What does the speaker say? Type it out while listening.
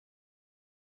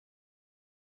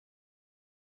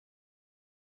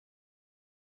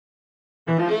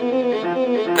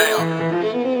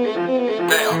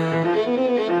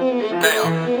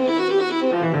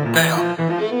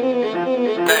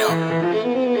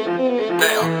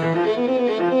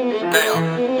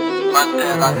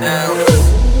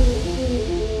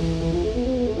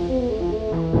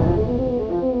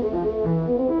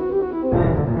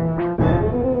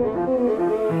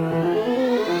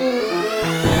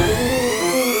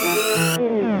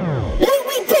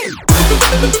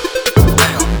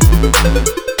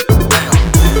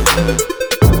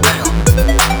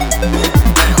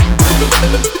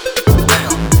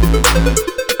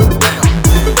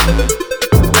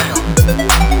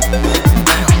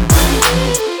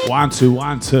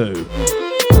One, two.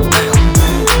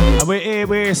 And we're here,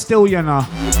 we're still, you know.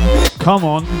 Come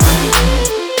on.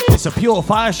 It's a Pure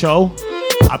Fire show.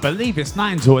 I believe it's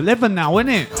 9 to 11 now, isn't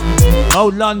it?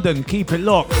 Oh, London, keep it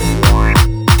locked.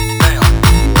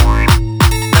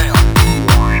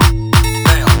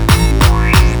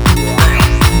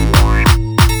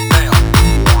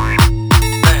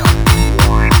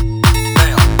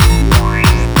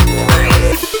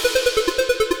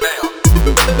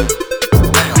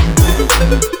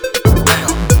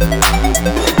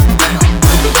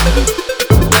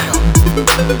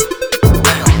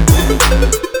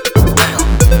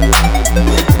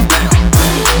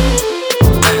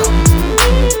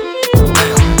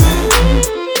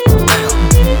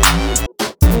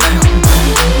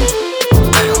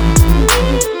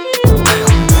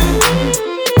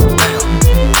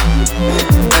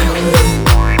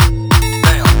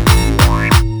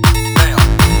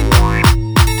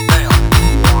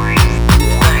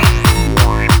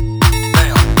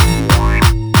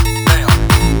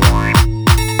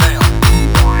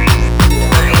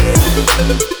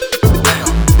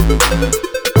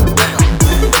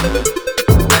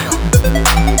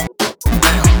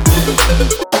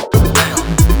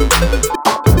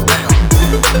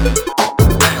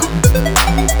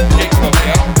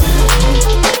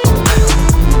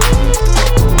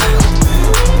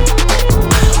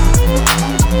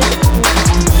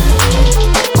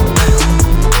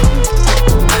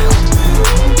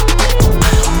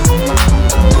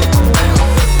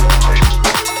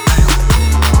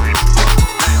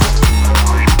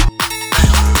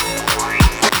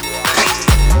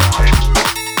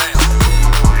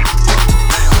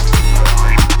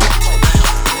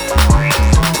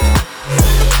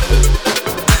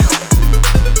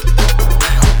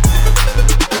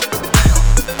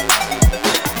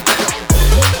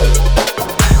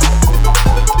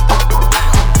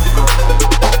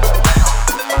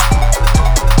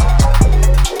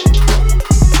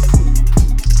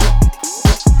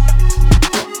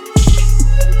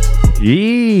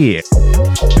 Yeah,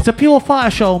 it's a Pure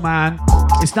Fire show, man.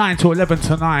 It's 9 to 11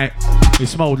 tonight.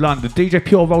 It's Mode London. DJ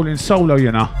Pure rolling solo,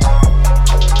 you know.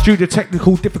 Due to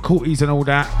technical difficulties and all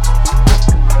that.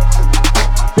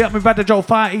 Be up with Brother Joe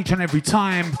Fire each and every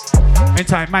time.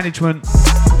 Entire management.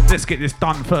 Let's get this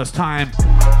done first time.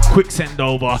 Quick send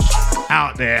over.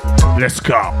 Out there. Let's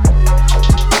go.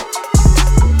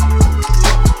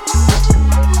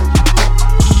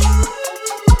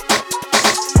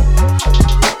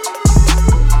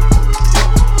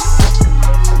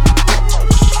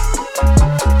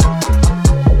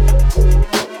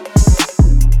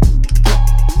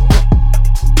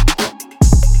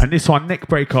 And this one,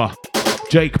 Neckbreaker,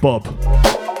 Jake Bob,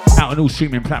 out on all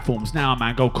streaming platforms now,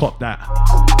 man. Go cop that.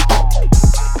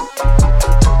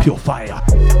 Pure Fire.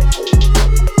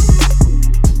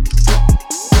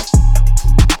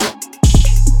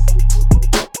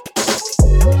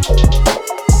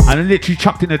 And I literally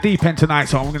chucked in the deep end tonight,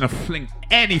 so I'm gonna fling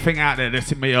anything out there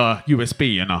that's in my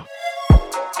USB, you know.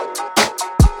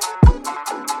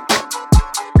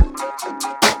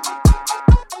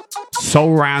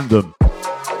 So random.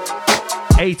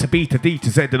 A to B to D to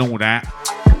Z and all that.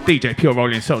 DJ Pure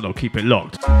rolling solo, keep it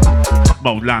locked.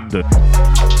 Mode London.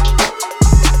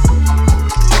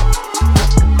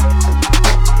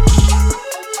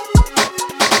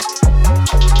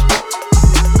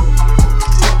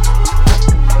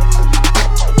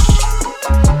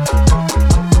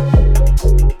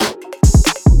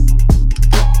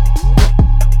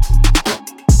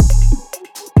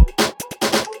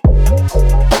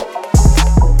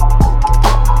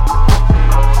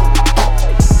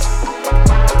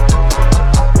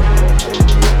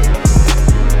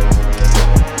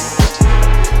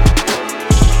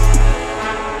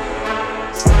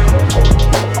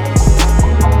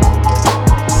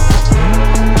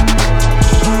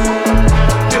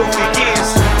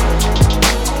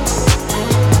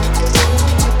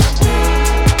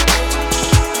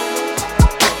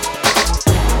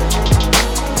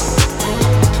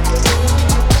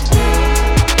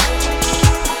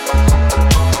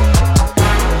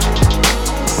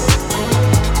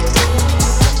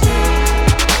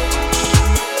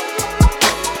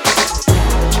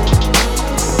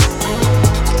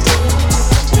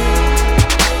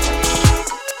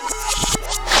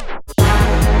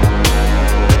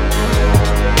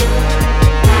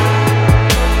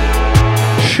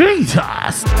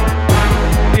 fast.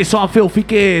 This one, Filthy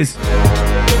Gears.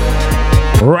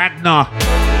 Ragnar.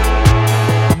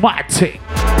 Mighty.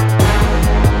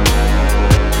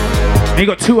 You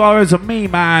got 2 hours of me,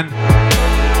 man.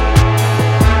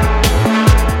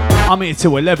 I'm here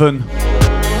till 11.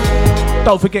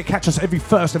 Don't forget, catch us every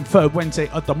first and third Wednesday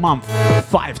of the month,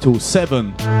 5 till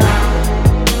 7.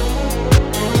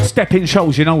 Step-in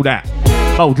shows, you know that.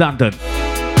 Old London.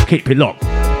 Keep it locked.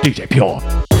 DJ Pure.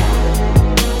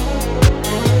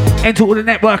 And to all the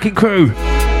networking crew.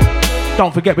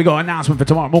 Don't forget, we got an announcement for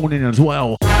tomorrow morning as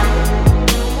well.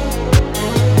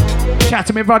 Shout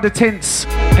to me brother Tints.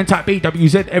 N-Type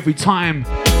BWZ every time.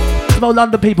 Some old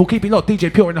London people, keep it locked.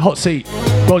 DJ Pure in the hot seat.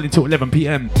 Rolling till 11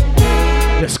 p.m.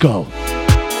 Let's go.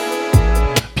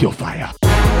 Pure fire.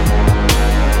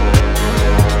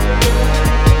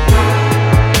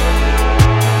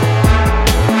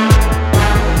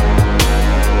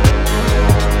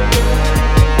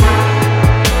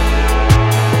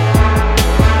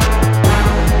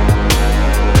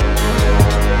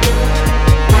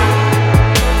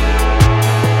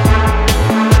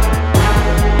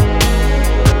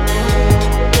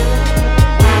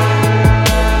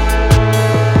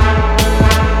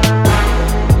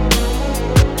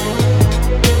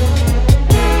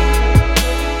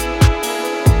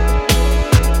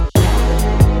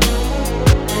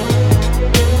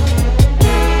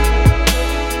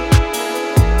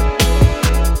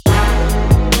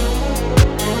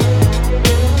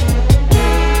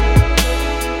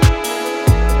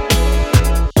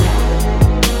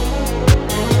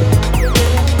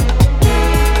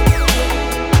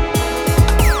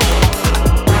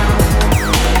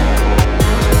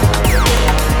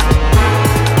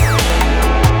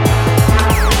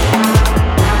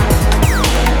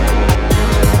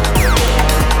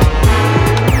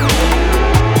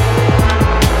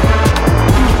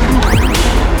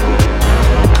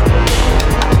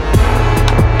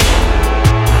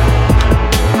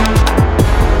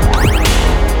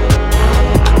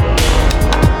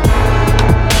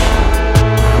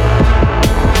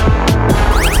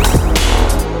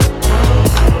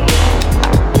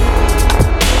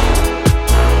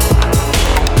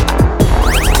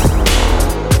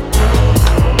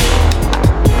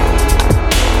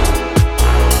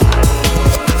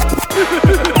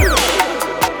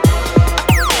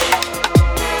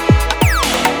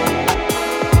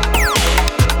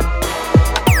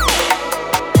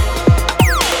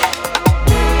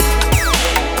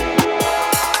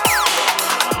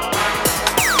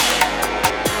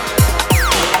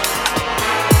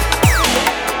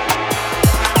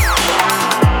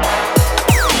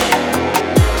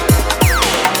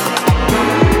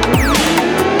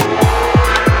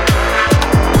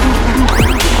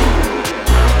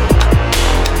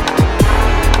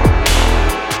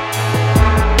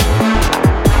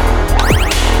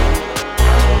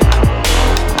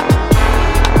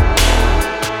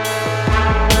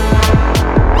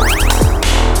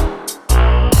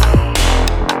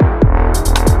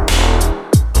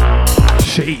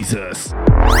 Jesus.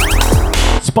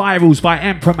 Spirals by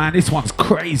Emperor, man. This one's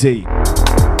crazy.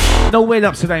 No wheel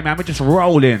ups today, man. We're just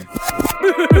rolling.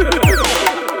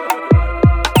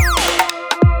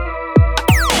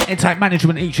 N-Type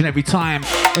management each and every time.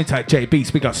 N-Type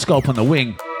JB, big up Scope on the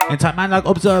wing. N-Type man like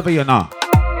Observer, you know.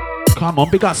 Come on,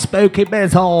 big up Spooky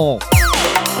Bezel.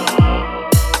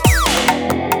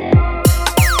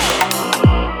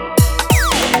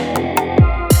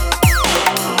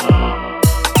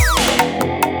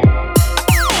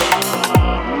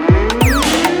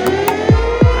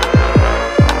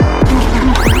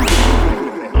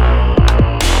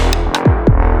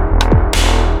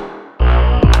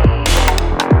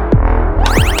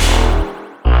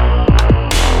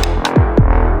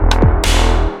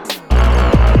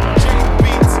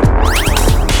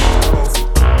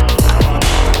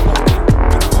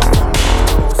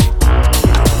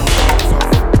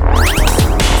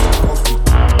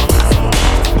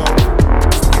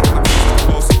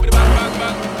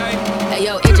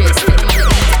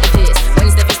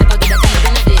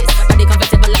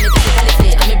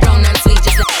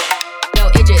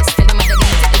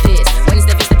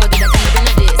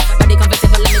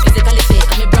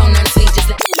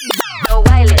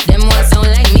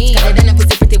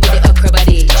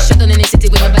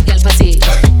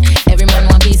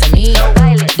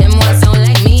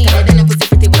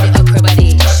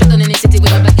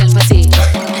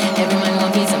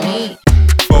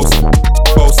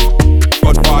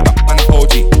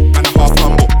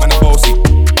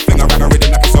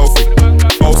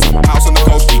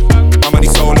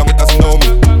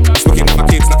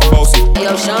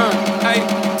 Hey,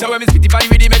 so when me spitty body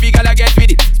with it, maybe gala get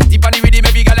with it. Spitty body with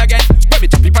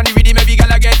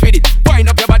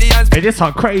this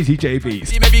one crazy,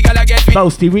 JB's.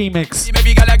 Boasty remix.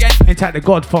 Ain't that the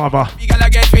Godfather?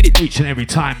 Each and every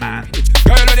time, man.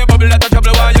 Girl, when you bubble at the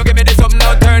trouble, why you give me this something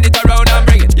now? Turn it around and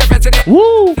bring it. You're pressing it.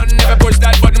 Woo! Don't never push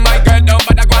that button, my girl, down,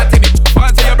 but I can't see it.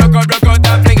 Once you broke out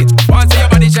and fling it. Once your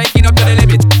body shaking up to the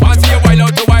limit. Once you wild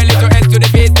out to wild it, to S to the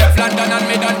base, step London and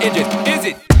mid on digit. Is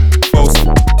it? Bossy,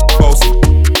 bossy,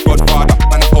 Godfather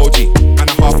and a OG, and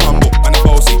a half humble and a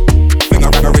bossy. Fling a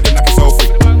rag a rhythm like it's all free.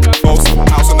 Bossy,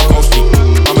 house on the coast street.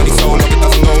 My money so long it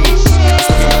doesn't know me. It's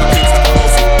looking like a prince like a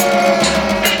bossy.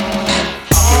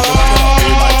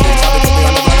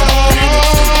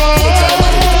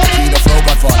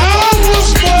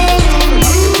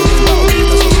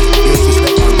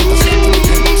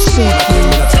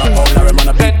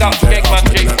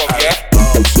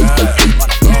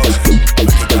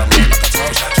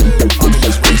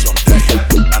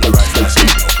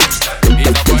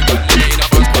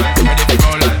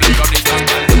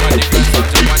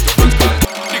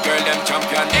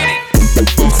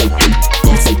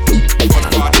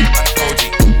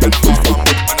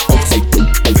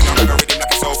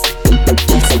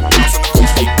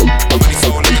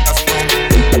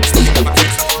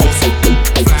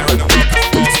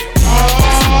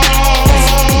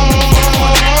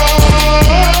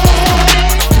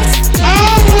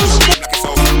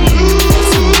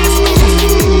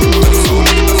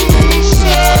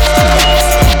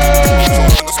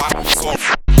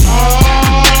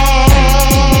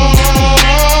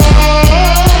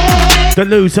 The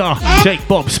loser, Jake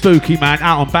Bob Spooky, man,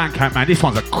 out on Bandcamp, man. This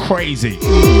one's a crazy.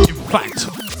 In fact,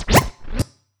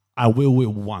 I will with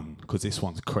one, because this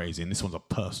one's crazy and this one's a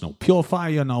personal. Pure Fire,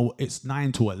 you know, it's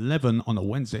 9 to 11 on a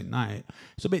Wednesday night.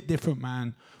 It's a bit different,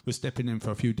 man. We're stepping in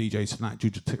for a few DJs tonight due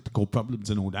to technical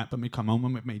problems and all that, but me come home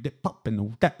and with me dip pop and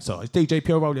all that. So it's DJ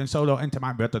Pure rolling solo, enter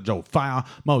my brother Joe Fire,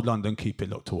 Mode London, keep it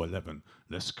locked to 11.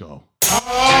 Let's go.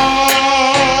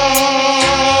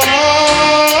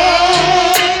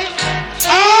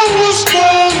 I was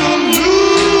gonna lose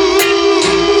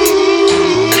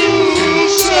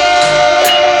it.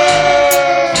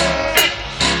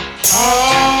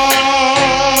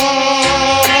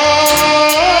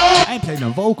 I ain't playing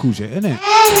no vocals yet, innit?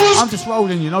 I'm just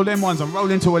rolling, you know, them ones. I'm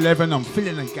rolling to 11, I'm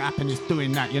filling a gap and it's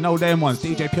doing that. You know, them ones.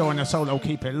 DJ Pure on the solo,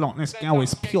 keep it locked. This girl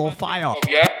is Pure Fire.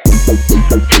 Yeah.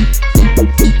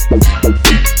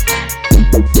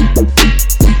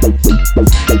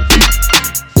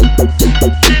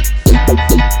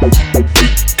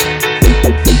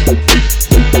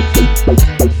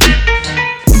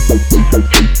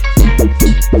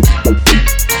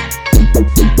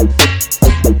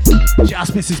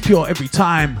 Just Mrs. Pure every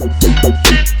time.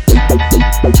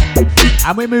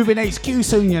 And we're moving HQ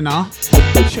soon, you know.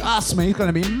 Trust me, it's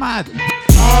gonna be mad.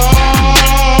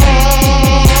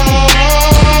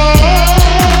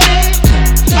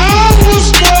 I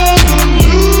was gonna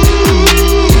lose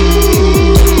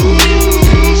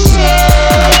it.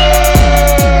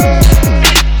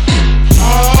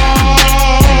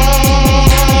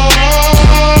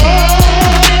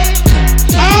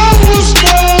 I was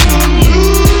gonna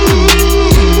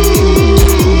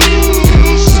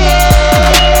lose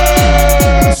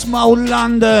it. Small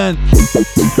London.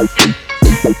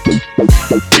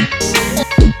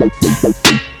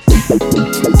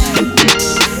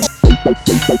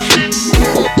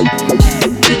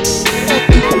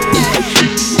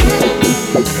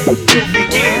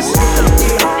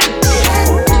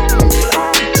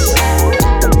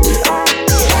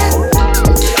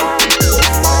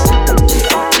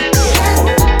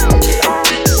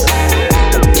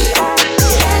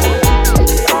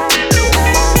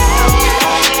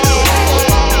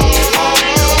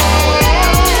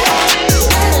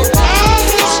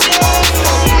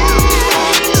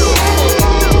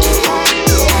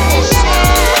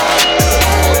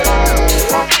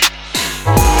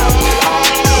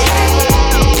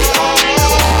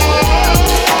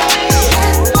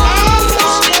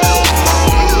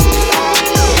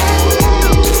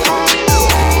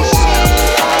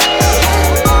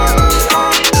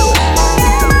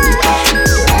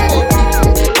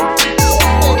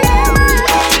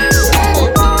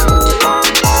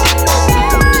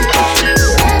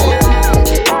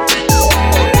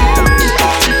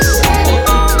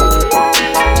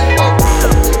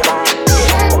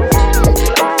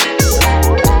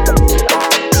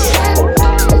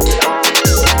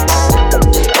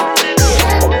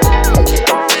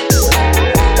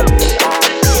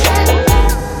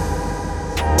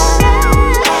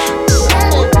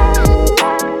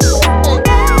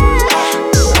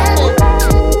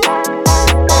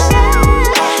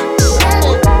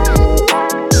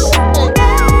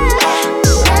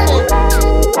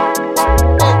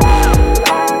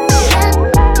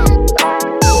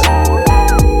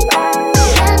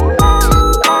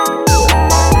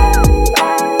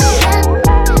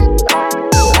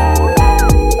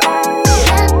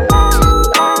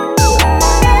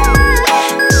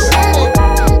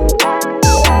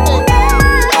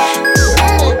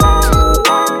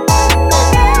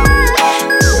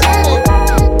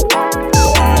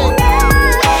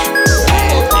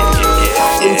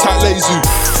 Blazu.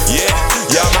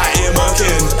 Yeah, I'm out here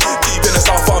murking. Deep in the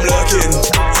south, I'm lurking.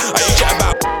 I ain't chat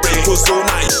about break, cause all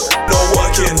night, no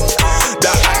working.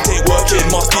 That act ain't working,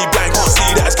 must be blank, can't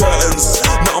see that it's curtains.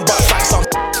 Nothing but facts, I'm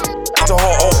to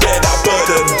heart, I'll bear that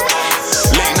burden.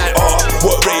 Late night art,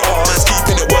 work rate art, man's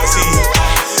keeping it worksy.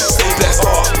 Stay blessed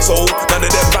art, so none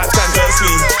of them vibes can curse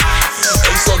me.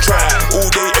 Ace on track, all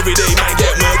day, every day, man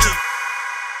get murky.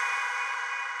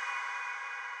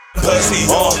 Percy,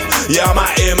 yeah, I'm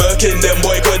out here murking. Them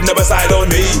boy could never side on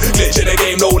me. Glitch in the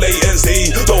game, no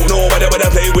latency. Don't know why they wanna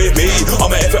play with me.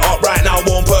 I'ma F it up right now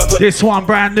on purpose. This one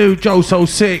brand new, Joe So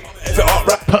Sick. F it up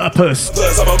right. Purpose.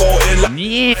 I'ma go in like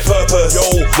Yeah. purpose. Yo,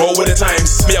 roll with the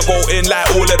times. Me, I go in like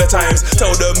all of the times.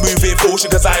 Tell them move it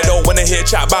caution, cause I don't wanna hear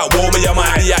chat about war. Me, I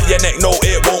might be at your neck, no,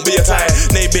 it won't be a tie.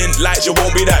 Name been like you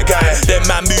won't be that guy. Them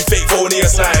man move fake, phony and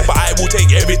slide. But I will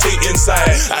take everything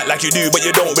inside. Act like you do, but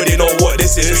you don't really know what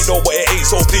this is. We know what it ain't,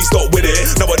 so please stop with it.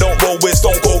 No, I don't roll with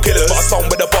stone cold killers. But I song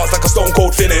with the bars like a stone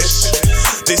cold finish.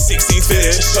 This 16th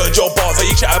finish. Heard your bars, how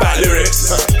you chat about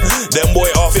lyrics. Them boy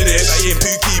are finished. I ain't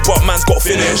pookie, but man's got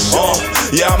finished.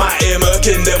 Yeah, I'm out here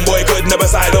murking. Them boy could never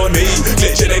side on me.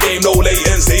 Glitch in the game, no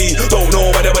latency. Don't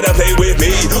know why they wanna play with me.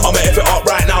 I'ma F it up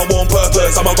right now on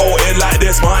purpose. I'ma go in like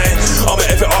this, mine. I'ma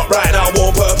F it up right now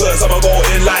on purpose. I'ma go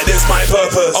in like this, my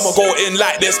purpose. I'ma go in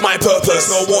like this, my purpose.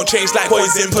 No, won't change like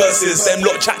coins in purses. Them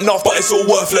lot chatting off, but it's all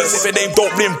worthless. If it ain't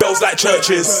don't ring bells like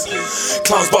churches.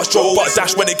 Clowns bust Joe, but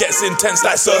dash when it gets intense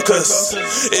like circus.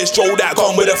 It's Joe that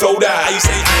gone with a flow that. How you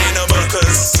say I ain't a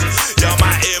Mercus? Yeah, I'm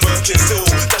out here murking still.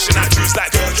 Dashing that juice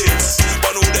like Gherkins.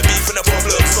 Run all the beef and the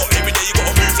problems. So every day you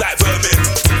gotta move like vermin.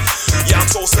 Yeah, I'm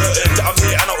so certain that I'm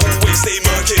here and I always stay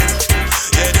murking.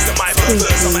 Yeah, this is my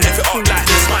purpose. I'ma F it up like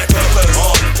this, my purpose.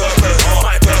 Purpose,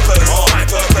 my purpose, my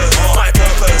purpose, my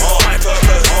purpose, my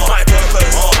purpose, my purpose, my purpose,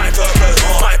 my purpose,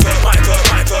 my purpose, my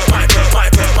purpose, my purpose, my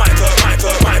purpose, my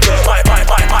purpose, my purpose, my purpose, my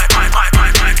purpose,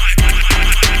 my purpose.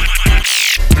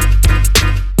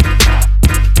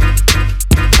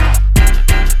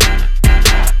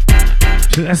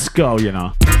 Let's go, you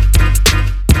know.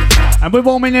 And we're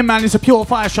warming in, man. It's a Pure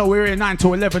Fire show. We're here 9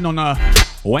 to 11 on a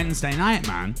Wednesday night,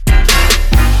 man.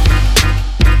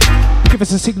 Give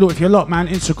us a signal if you're lot, man.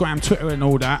 Instagram, Twitter, and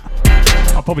all that.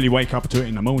 I'll probably wake up to it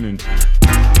in the morning.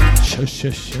 Shush,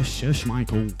 shush, shush, shush,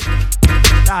 Michael.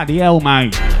 Bloody hell,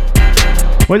 mate.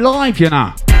 We're live, you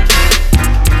know.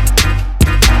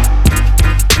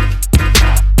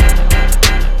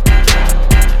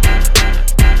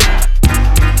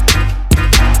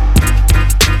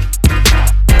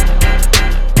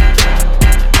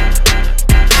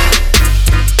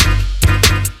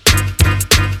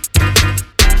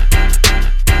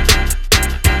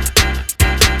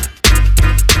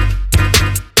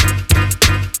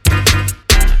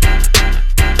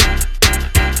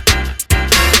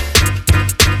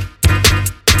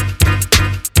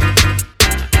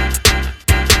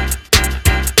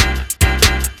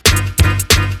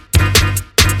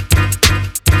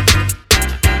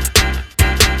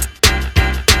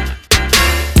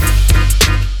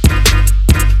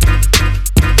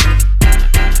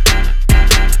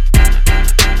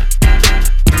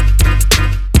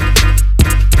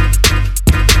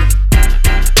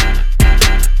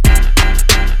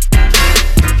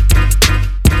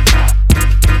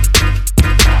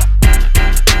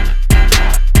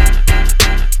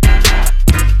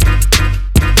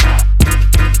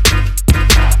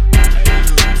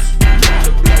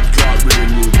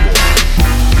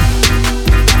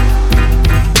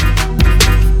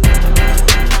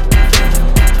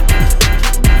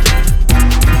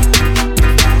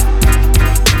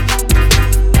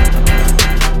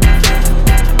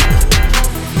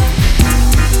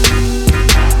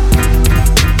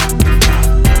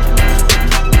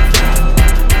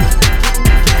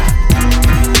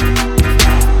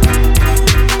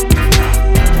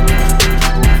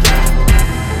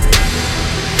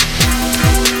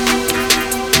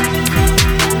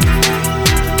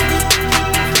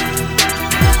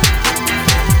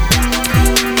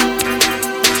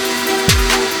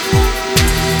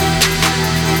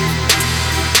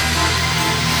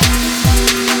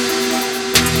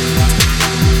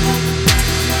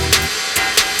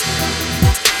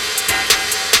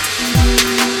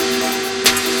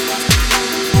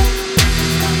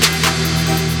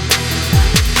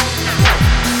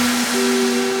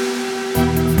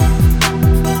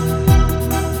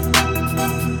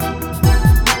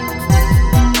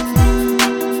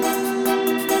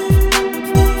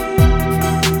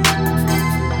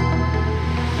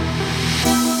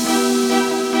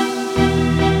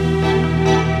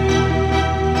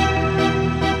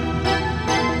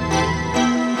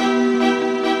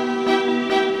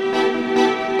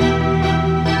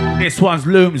 This one's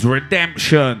Loom's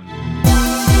Redemption.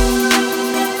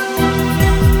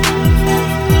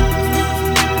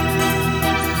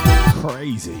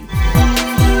 Crazy.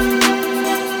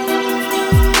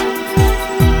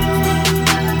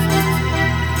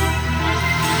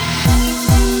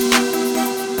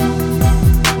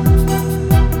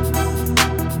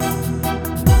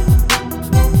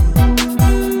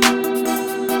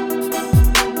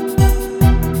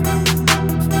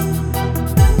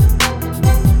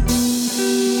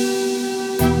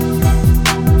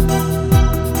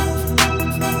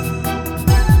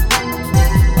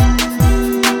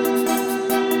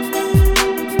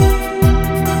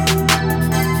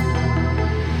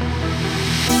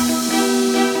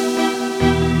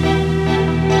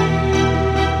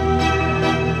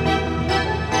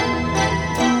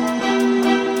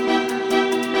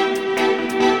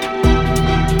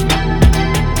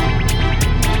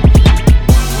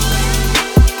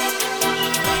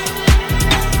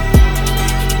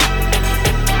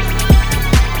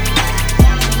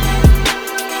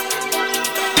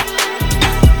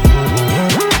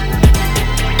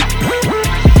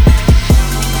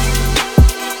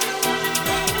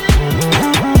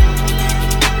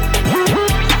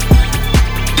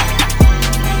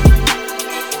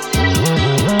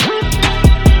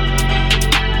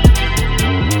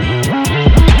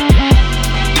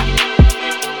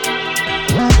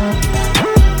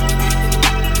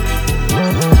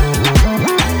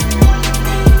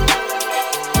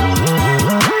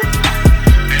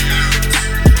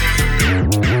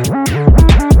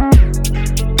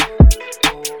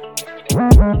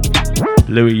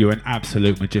 Louis, you're an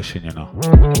absolute magician, you know.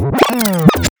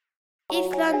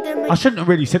 I shouldn't have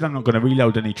really said I'm not going to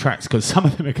reload any tracks because some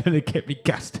of them are going to get me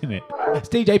gassed in it. It's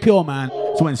DJ Pure, man.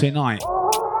 It's Wednesday night.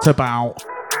 It's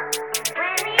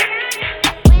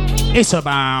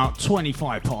about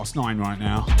 25 past 9 right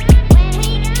now.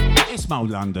 It's Mo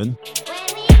London.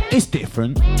 It's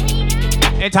different.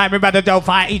 It's everybody don't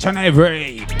fight each and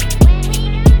every.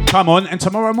 Come on, and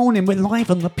tomorrow morning we're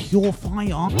live on the Pure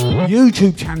Fire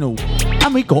YouTube channel.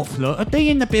 And we got Flirter D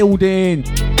in the building.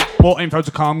 More info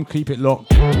to come, keep it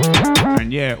locked.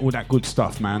 And yeah, all that good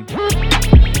stuff, man.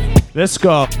 Let's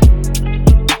go.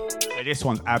 Hey, this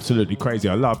one's absolutely crazy.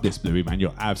 I love this, Bluey, man.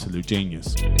 You're absolute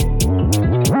genius.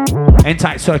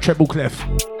 Entight Sir Treble Clef.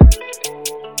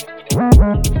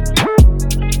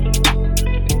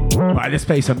 Right, let's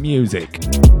play some music.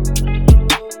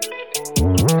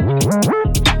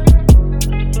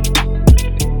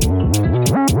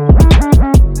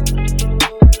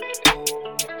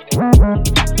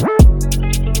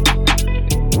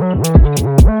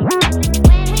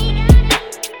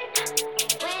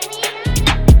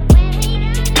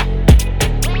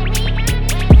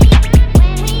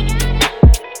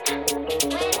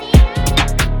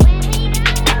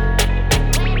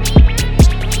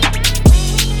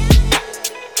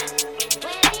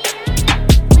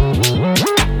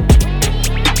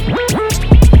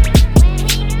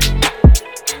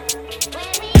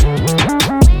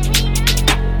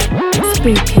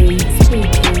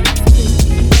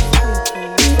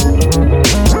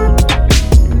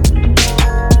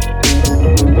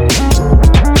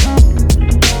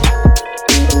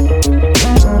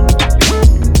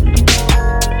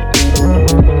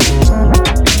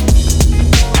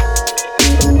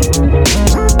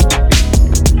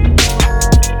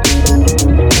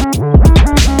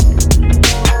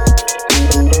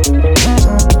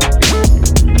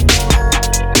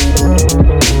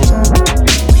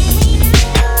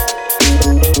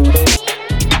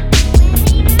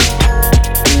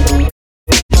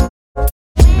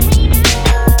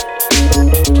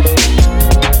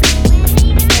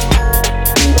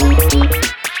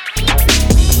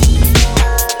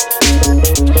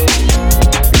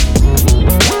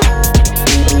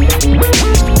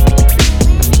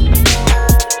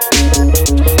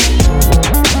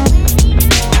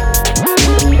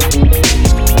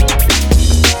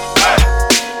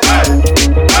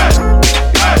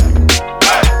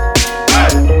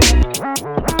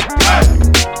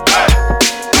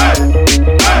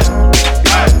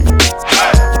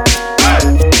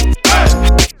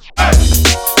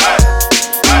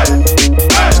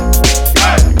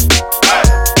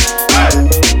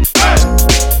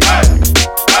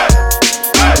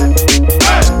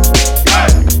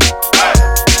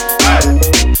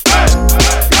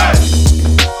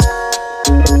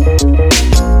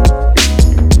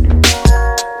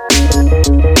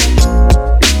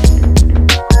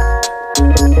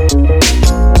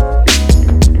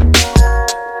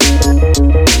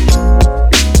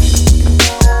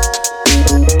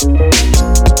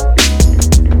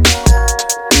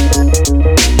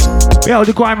 We are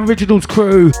the Grime Originals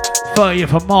crew,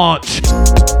 30th of March.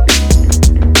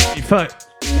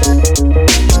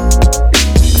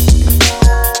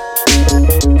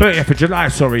 30th of July,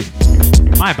 sorry.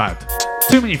 My bad.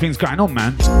 Too many things going on,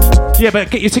 man. Yeah, but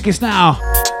get your tickets now.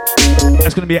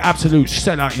 That's going to be an absolute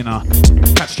sellout, you know.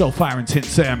 Catch Joe Fire and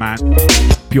Tints there, man.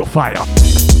 Pure fire.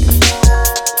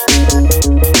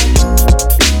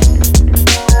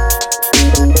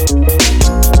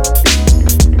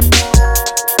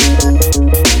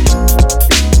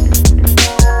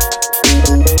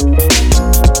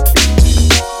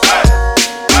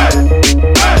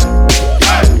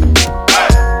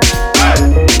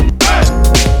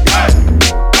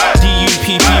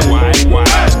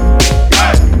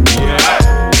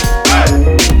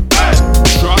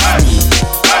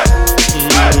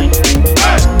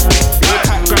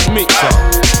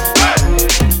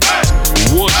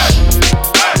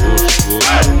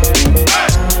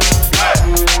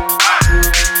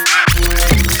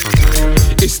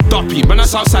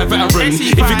 Outside veteran.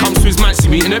 If he comes to his man, see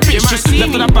me in a bitch. Just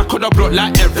left on the back of the block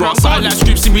like everyone. Side like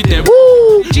scripts, see me there.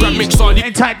 Grand Mixer.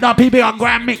 Ain't typed up, PB on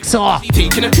Grand Mixer.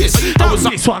 Taking a piss. I was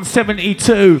up. This one's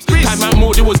 72. Time out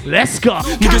more, there was. Let's go.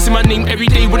 Niggas see my name every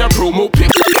day with a promo pic.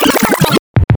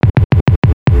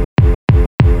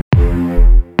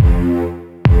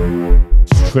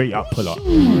 Straight up pull up.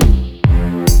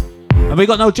 And we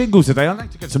got no jingles today. I'd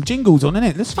like to get some jingles on,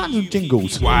 innit? Let's find some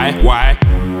jingles. Why?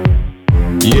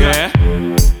 Yeah.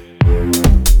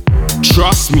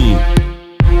 Trust me.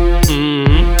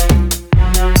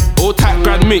 All type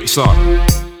Grand Mixer.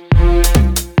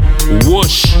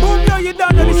 Whoosh. Boom, yo, you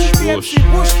done know this is the MC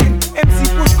Pushkin. MC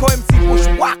Pushko, MC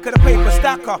Push, whack of the paper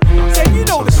stacker. Say you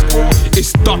know the score.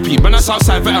 It's Duppy, man, that's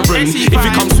outside veteran. If he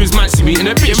comes to his man, see me in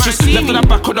a bitch. Just left on the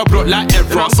back of the block like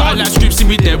everyone. Side like scripts, see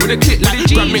me there with a clip like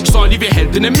Grand Mixer. Leave your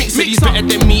head in the mix. He's better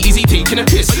than me, easy taking a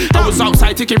piss. I was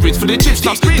outside taking risks for the chips.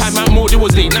 Last time out more, there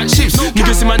was late night shifts.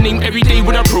 Niggas see my name every day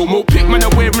with a promo pic. Man,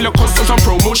 I'm wearing a costume, some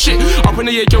promo shit. Up in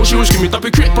the air, girl, she was screaming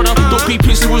Duppy crip. But don't be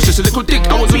pissed, it was just a little dick.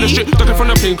 I was on the strip, ducking from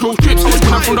the plain clothes trips. When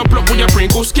I'm from the block where your brain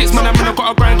goes skits. Man, I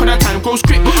got a grind, cause that time goes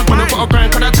quick. Man, I got a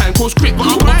grind, cause that time goes quick.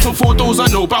 Up some photos, I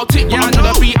know about it. But I'm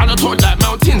gonna be at the top like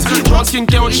mountains. Brown skin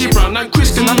girl, she brown and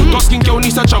Christian. Dark skin girl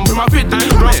needs to jump in my fit.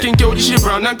 Brown skin girl, she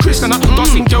brown and Christian. Dark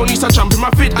skin girl needs to jump in my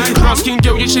fit. Brown skin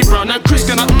girl, she brown and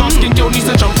Christian. Dark skin girl needs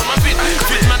to jump in my fit.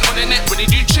 Fit man on the net when they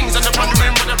do chings and the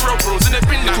wondering with the bro bros in the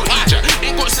bin like Egypt.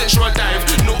 Ain't got sensual dive,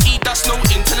 no eat, that's no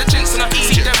intelligence. And I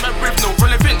see them at with no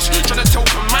relevance. Tryna tell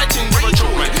from my thing with a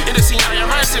joke, man. In the scene, I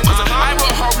rising, cause I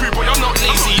work hard, boy, I'm not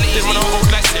lazy. Them when I old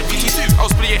like 72, I'll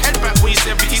split your head back, way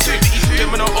 72.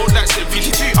 Them when I old like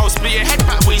 72, I'll split your head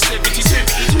back, way 72.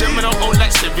 Them when I old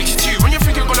like 72, when you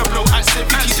think you're gonna blow at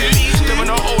 72. Them when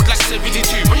I old like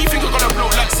 72, when you think you're gonna blow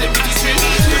like 72.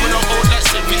 Them when I old like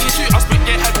 72, I'll split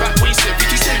your head back, way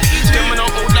 72. Them when I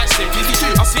old like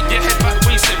 72, I'll split your head back,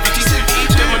 way 72.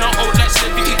 Them when I old like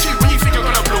 72, when you think you're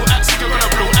gonna blow at, think you're gonna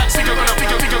blow at, think you're gonna think.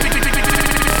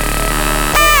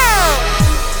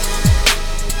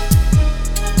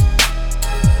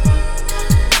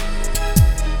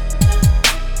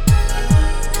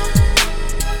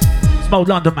 Old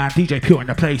London, man. DJ Pure in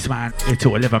the place, man.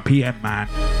 Until 11 PM, man.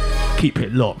 Keep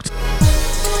it locked.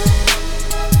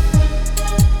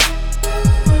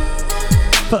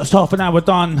 First half an hour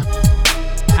done.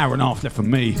 Hour and a half left from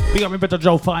me. Big up in better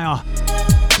Joe Fire.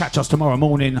 Catch us tomorrow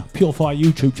morning. Pure Fire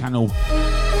YouTube channel.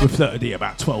 With 30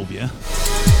 about 12, yeah?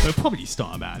 We'll probably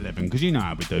start about 11, because you know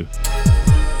how we do.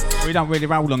 We don't really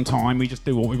roll on time. We just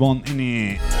do what we want,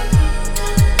 innit?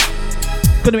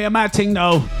 Gonna be a mad thing,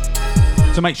 though.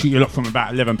 So make sure you look from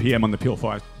about 11 PM on the Pure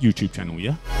Fire YouTube channel,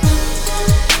 yeah?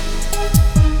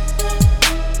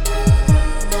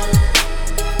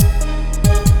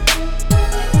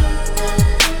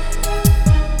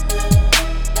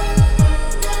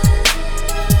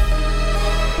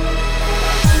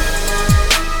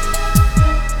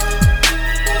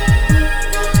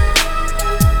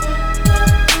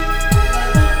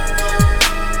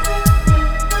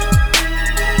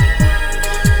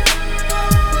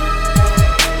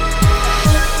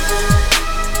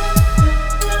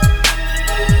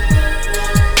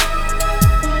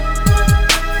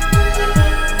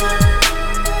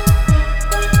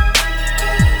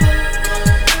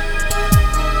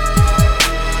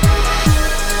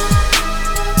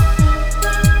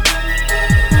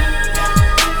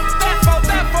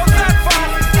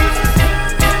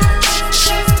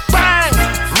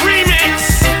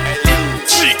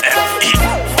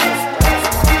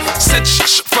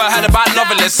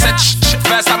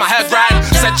 First time I had grind.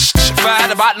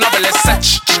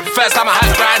 First time I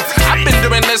had grind. I've been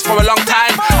doing this for a long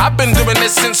time. I've been doing this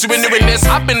this since we've been doing this.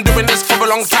 I've been doing this for a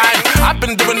long time. I've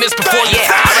been doing this before you.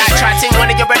 Yeah, alright, try ting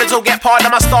when you're ready to get part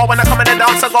of my star. When I come in the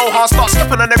dance, I go hard. Start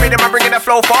skipping on the rhythm and bringing the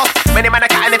flow fast. Many man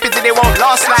are cutting if they won't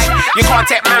last. Like, you can't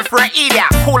take man for an idiot.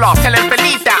 Cool off, tell him to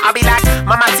leave that. I'll be like,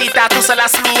 Mamacita, tu se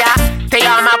las mía. Te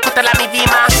llama, puta la mi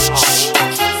vima.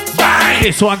 Bang!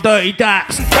 This one, Dirty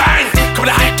Dax. Bang! Come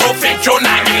on, I don't think you're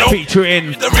not, you know.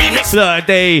 Featuring The remix. Blur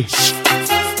D.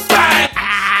 Bang!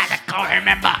 I can't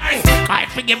remember. I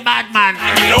thinking bad man.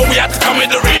 You know we have to come with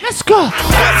the remix. Let's go.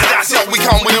 That's how we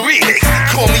come with a remix.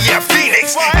 Call me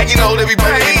Phoenix, and you know that we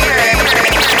bang.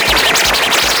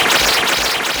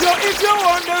 Yo, if you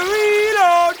want the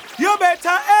reload, you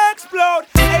better explode.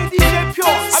 Hey, DJ Pure,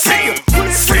 I beg you. Pull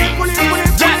it, pull it, pull it, pull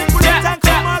it, pull it, pull it, and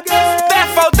come again.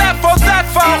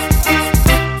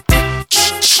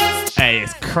 Hey,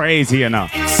 it's crazy, you know.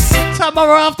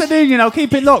 Tomorrow afternoon, you know,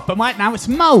 keep it locked. But right now, it's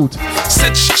mode.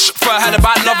 Said first heard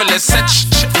about novelists. Said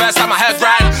first time I heard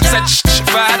grind. Said first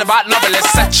heard about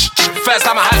novelists. Said first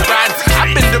time I heard grind.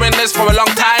 I've been doing this for a long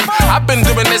time. I've been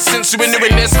doing this since we've been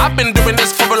doing this. I've been doing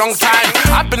this for a long time.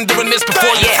 I've been doing this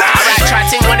before you. Yeah, alright, try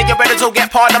ting when you're ready to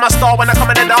get part of my star. When I come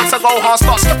in the dance, I go hard.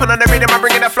 Start skipping on the rhythm and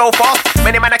bringing the flow fast.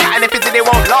 Many man are cutting if they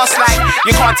won't last. Like,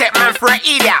 you can't take man for an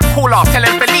idiot. Cool off, tell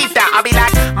him to leave that. I'll be like,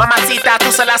 Mamacita,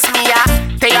 tu se las mía.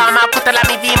 Te llama, puta la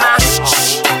mi vima.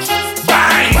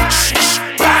 Bang!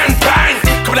 Bang, bang!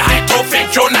 Come on, I don't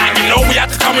think you're not, you know we have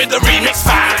to come with the remix.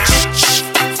 Bang!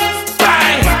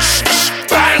 Bang!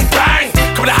 Bang, bang!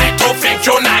 Come on, I don't think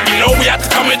you're not, you know we have to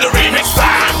come with the remix.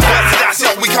 Bang! That's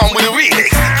how we come with a remix.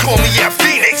 Call me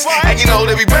Phoenix, and you know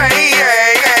that we bang.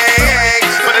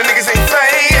 But the niggas ain't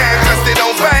fake, cause they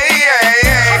don't bang.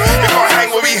 They can't hang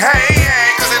where we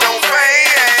hang, cause they don't bang.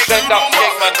 Send up,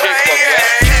 kick my dick up, yeah.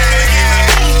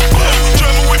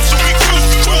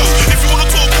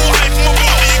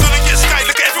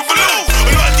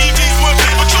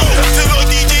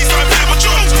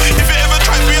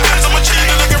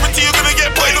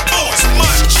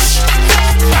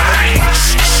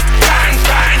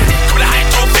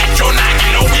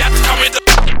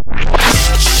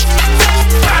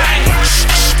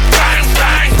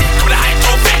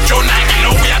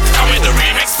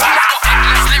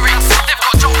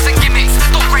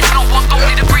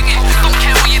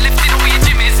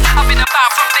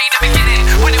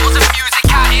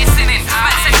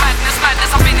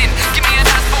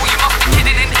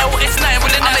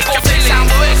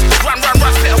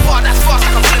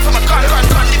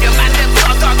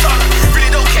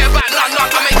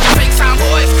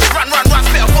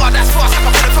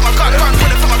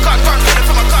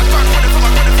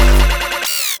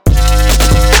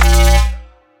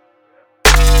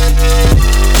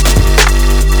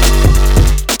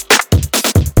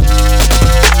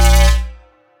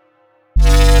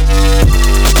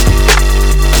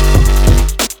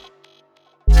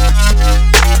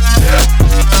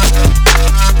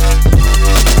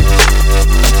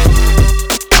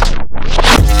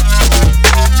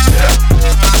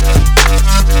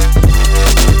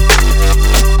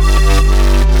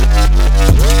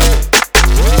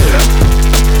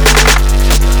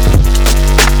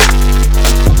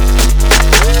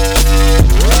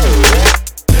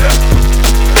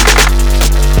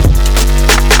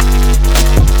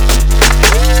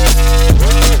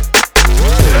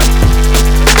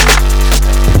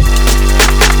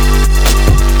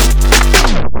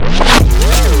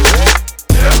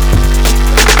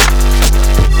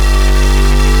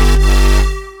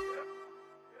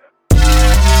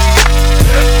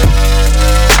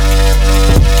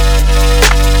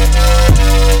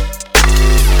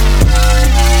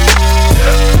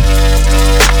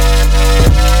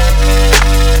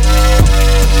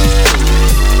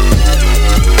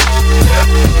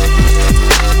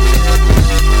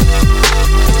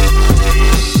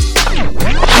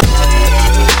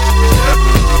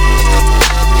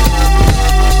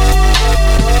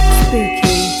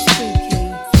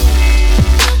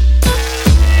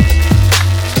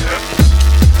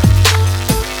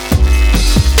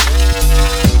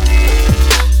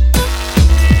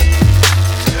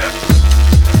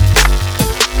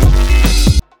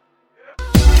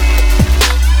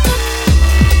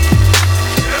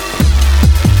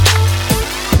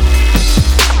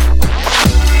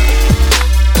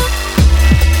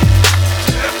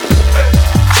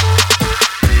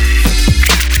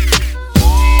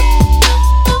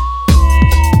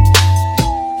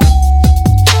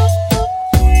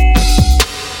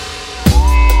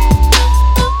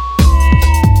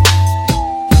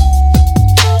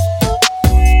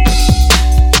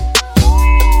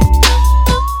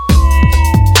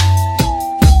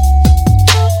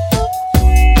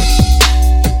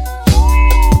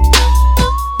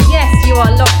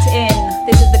 are locked in.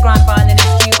 This is the Grand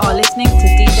Violinist. You are listening to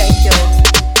DJ Pure.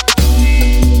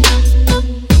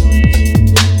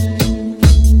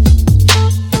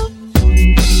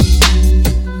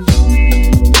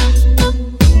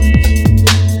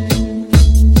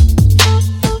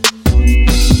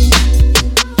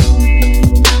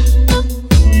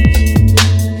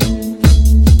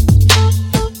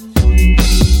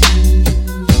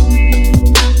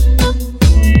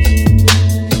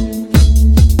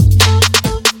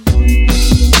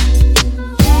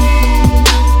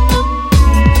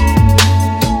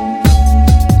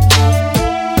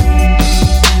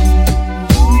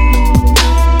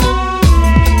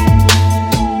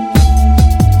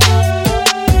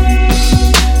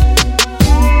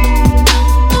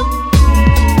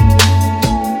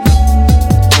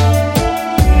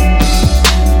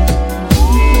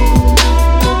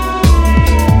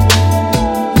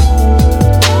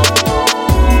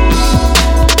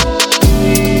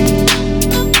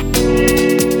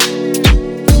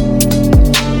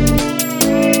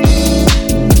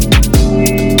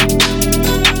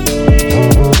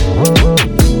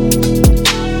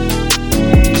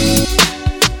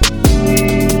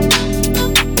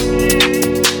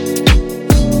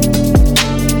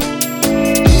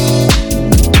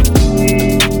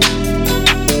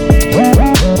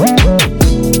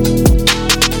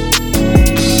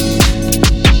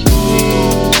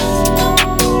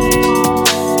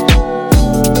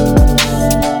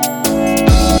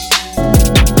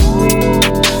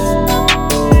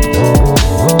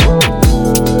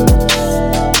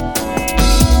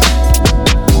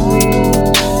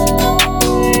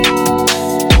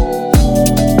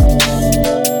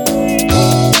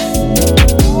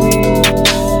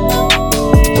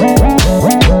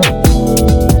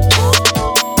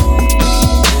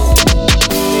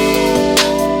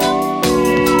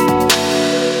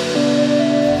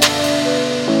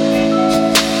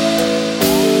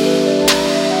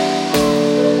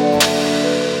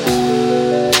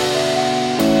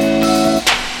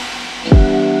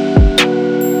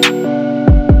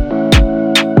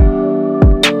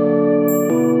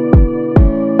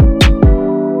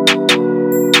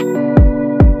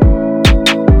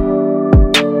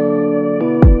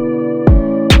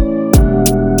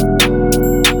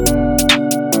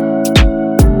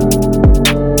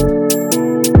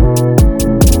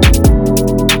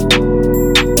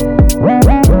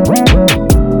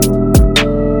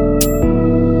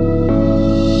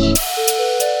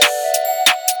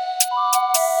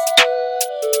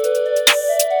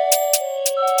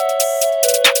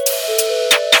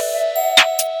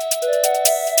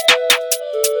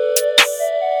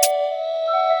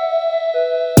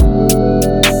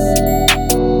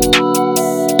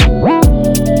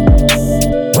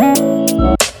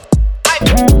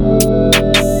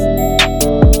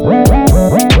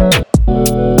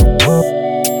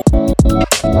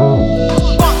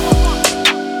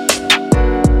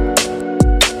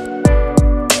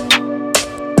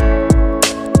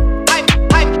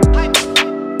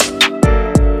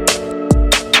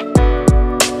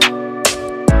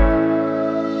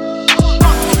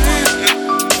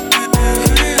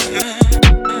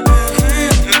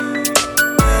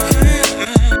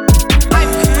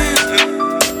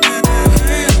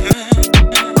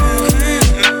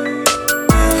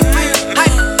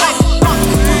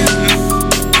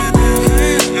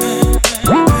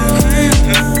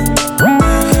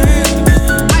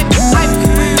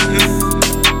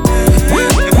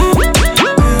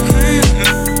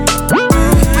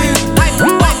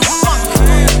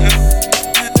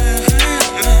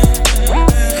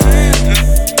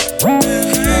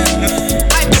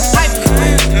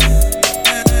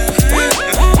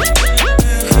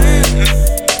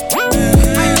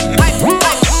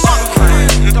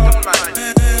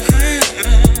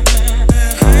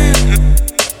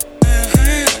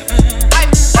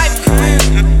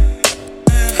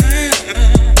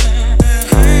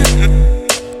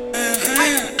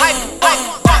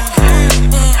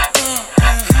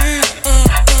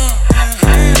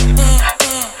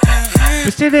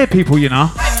 there, people, you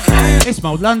know. It's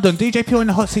Mode London, DJ Pure in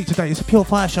the hot seat today. It's a Pure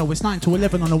Fire show. It's 9 to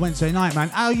 11 on a Wednesday night, man.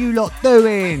 How you lot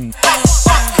doing?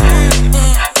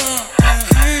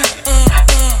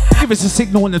 Give us a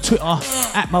signal on the Twitter,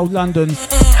 at Mode London,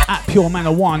 at Pure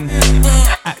Manor 1,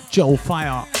 at Joel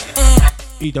Fire,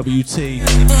 EWT.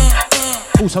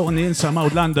 Also on the Insta,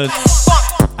 Mode London,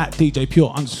 at DJ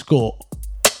Pure _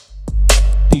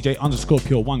 DJ _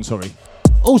 Pure 1, sorry.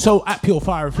 Also at Pure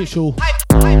Fire Official.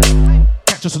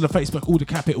 Catch us on the Facebook, all the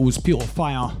capitals, Pure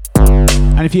Fire.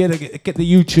 And if you get the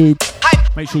YouTube,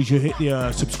 make sure you hit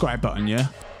the subscribe button, yeah?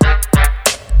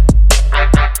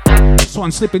 This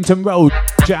one, Slippington Road,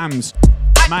 Jams,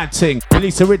 Mad Ting,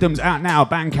 Release the Rhythms out now,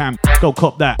 Bandcamp. Go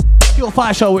cop that. Pure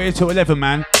Fire Show, we're here till 11,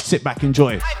 man. Sit back,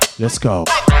 enjoy. Let's go.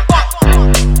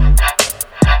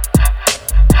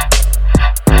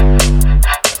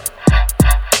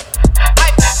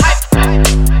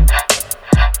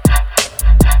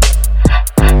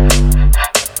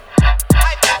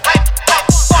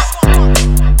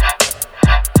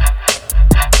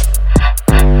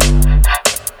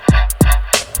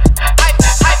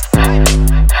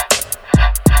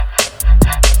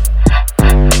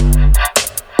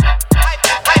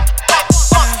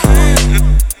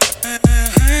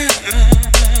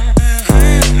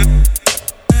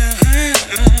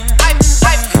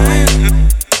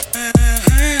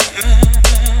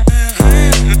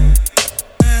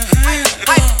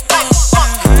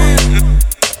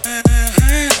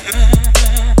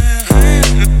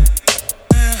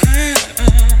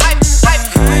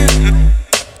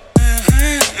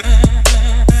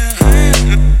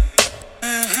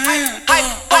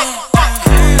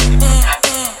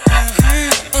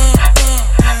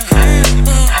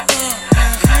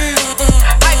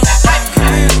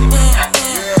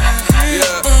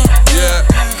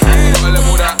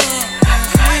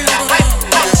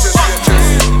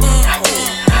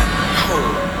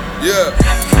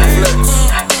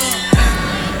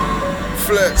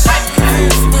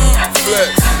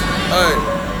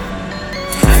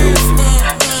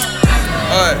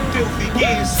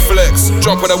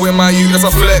 That's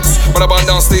a flex. When I burn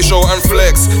down stage show and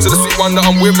flex. So the sweet one that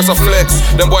I'm with, that's a flex.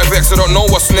 Them boy vex, I don't know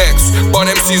what's next. Burn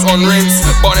MCs on rings,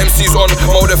 burn MCs on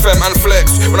Mode FM and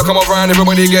flex. When I come around,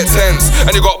 everybody get tense.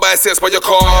 And you got biceps, but you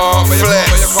can't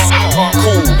flex.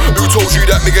 Cool, who told you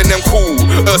that me and them cool?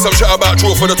 Some shit about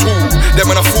draw for the tool. Them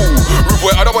and a fool. Rude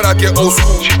boy, I don't wanna get old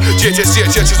school. JHS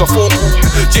is a four cool.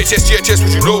 JHS,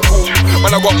 which you know cool.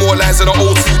 Man, I got more lines than the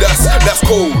old school, that's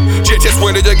cold. JHS,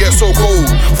 when did you get so cold?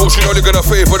 Thought you know they're gonna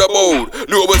favor the bold.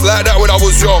 Knew it was like that when I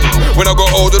was young. When I got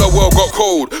older, the world got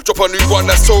cold. Drop a new one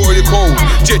that's totally cold.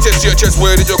 JHS,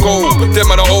 where did you go?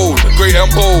 Them man are old, great and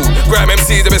bold. Grime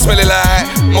MCs, they been smelling like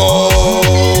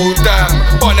mold. Damn,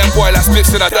 but them boy like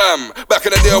splits in a dam. Back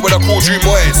in the day when I called you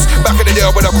moist. Back in the day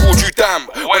when I called you damn.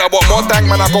 When I bought more dang,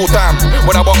 man, I go damn.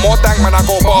 When I bought more dang, man, I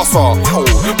go barsa.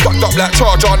 Fucked up like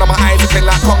charger, now my eyes looking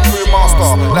like Kung Fu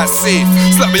Master. Like safe,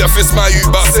 slap me a fist, my you,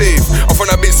 but safe. I'm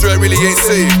from a bit so it really ain't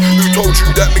safe. Who told you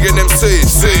that me and them safe?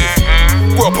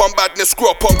 Grew up on badness, grew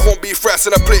up on corned beef rice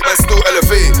and a plate, man, still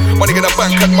elevate. Money in the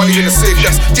bank and money in the safe.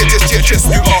 That's just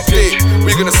new update.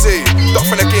 What you gonna say? Duck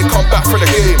from the game, come back from the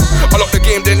game. I lock the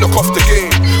game, then look off the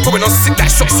game. Going on sick,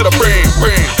 like shots to the brain.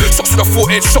 Shots to the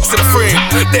forehead, shots to the frame.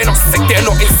 They're not sick, they're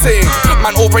not insane.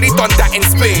 Man, already done that in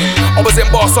Spain. I was in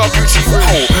Barca, Gucci,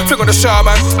 fling on the shower,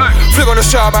 man. Fling on the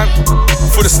shower, man.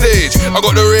 For the stage, I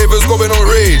got the ravers going on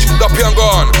rage. Duppy and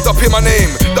gone, Duppy my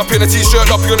name. Duppy in a t-shirt,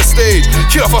 Duppy on the stage.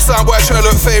 Kill off a soundboy trying to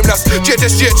look fame. That's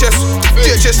JHS,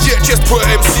 put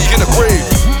MC in the grave.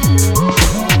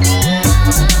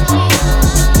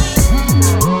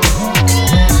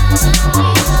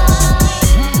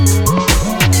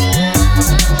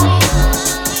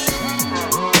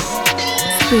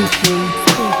 Spooky.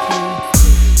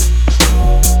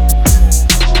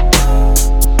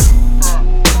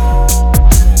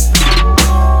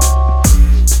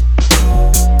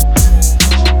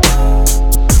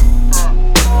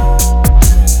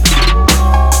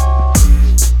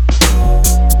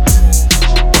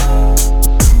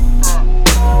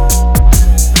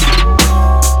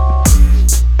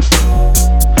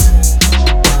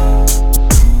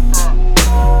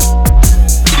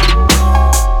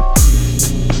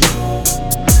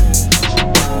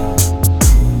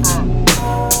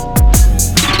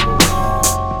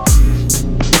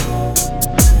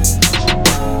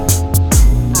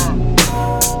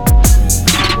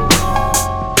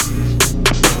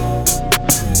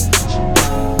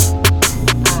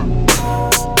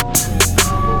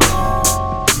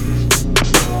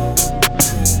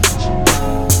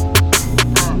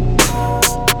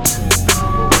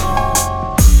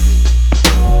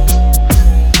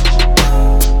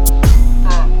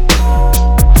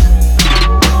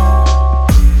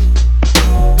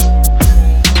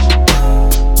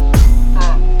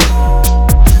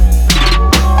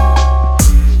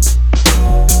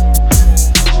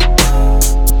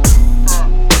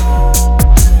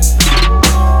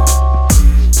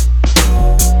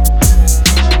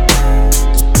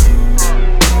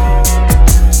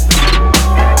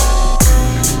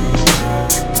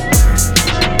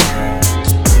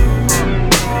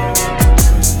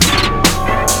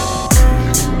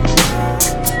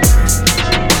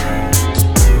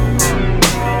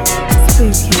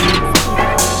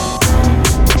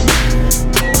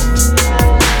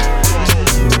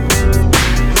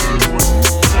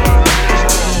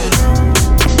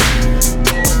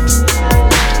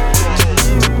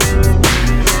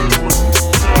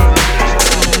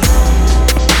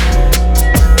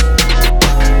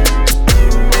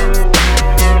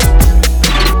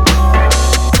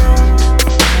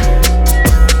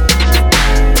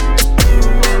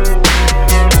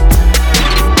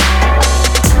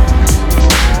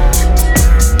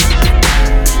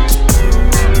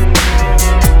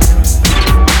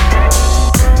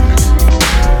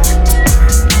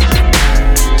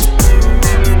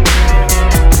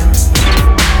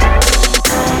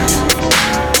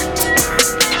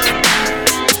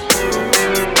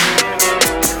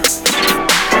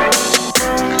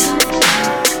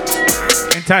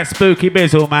 tight, Spooky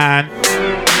Bizzle, man.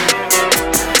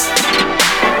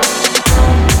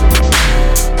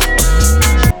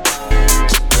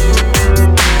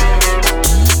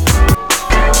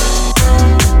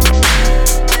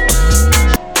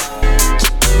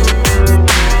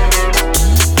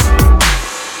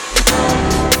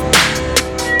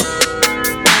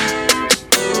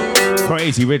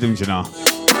 Crazy rhythms, you know.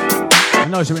 I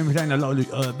know you've been playing a lot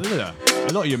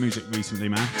of your music recently,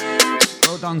 man.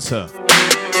 Well done, sir.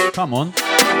 Come on.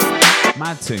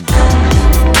 Mad thing.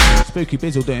 Spooky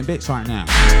Bizzle doing bits right now.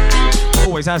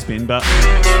 Always has been, but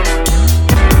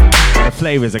the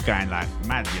flavours are going like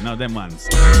mad, you know, them ones.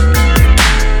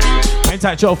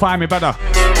 Intact Joe, fire me, brother.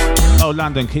 Oh,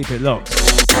 London, keep it locked.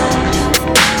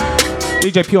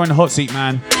 DJ Pure in the hot seat,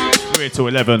 man. We're here till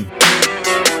 11.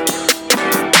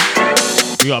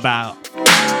 We got about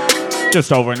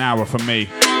just over an hour from me.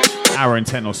 Hour and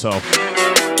 10 or so.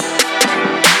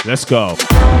 Let's go.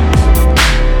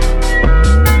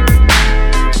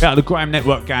 Out the Grime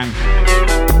Network gang.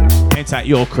 Intact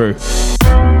your crew. We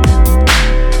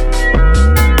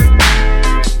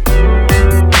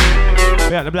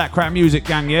got the Black Crown Music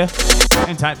gang, yeah?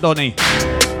 Intact Donny.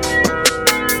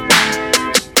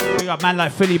 We got man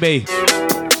like Philly B.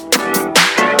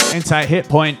 Intact Hit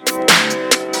Point.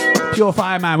 Pure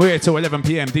Fire, man. We're here till 11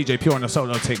 PM. DJ Pure on the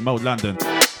solo take mode London.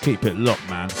 Keep it locked,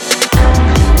 man.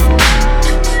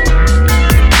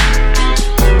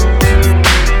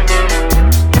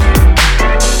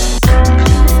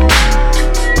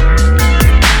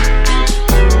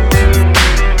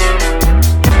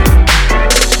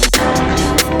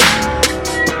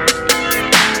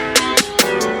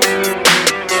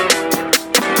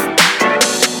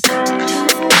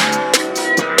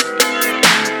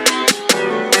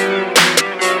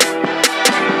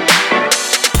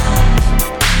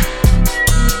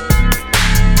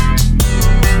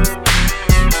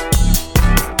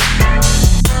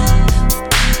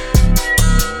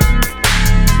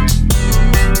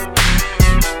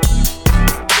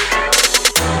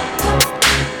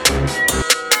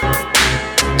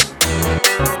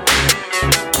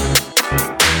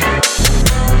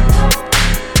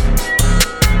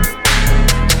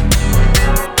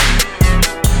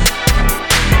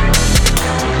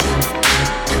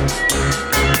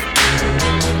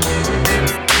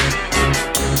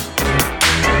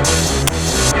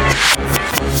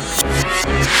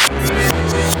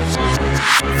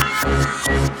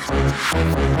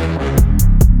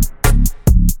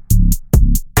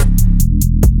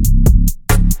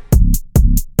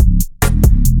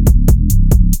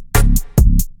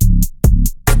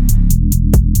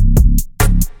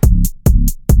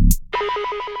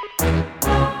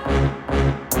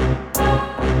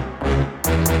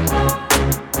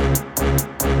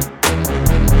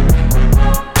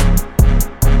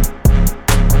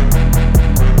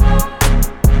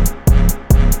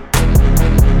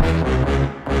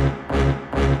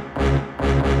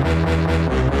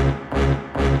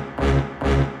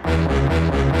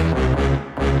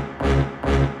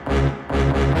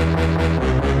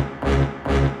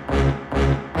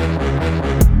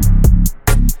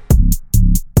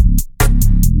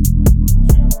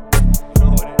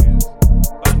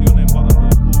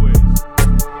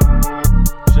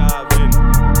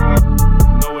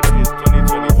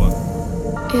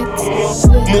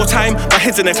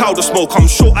 Heads in a cloud of smoke. I'm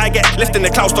sure I get left in the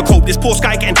clouds to cope. This poor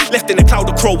sky getting left in the cloud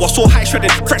of crow. I saw high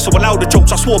shredding, cracks so louder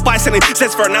jokes. I swore by selling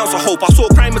zeds for an ounce of hope. I saw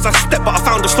crime as I stepped, but I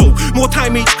found a slope. More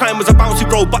time each climb was a bouncy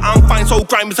road, but I'm fine, so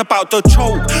grime is about to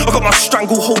choke. I got my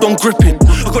stranglehold on gripping.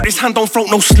 I got this hand on throat,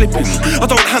 no slipping. I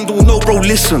don't handle no bro,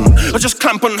 listen. I just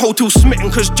clamp and hold till smitten,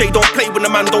 cause Jay don't play when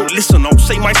the man don't listen. I'll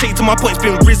say my say till my point's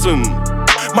been risen.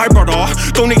 My brother,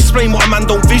 don't explain what a man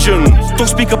don't vision. Don't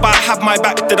speak about have my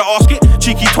back, did I ask it?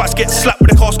 Cheeky twats get slapped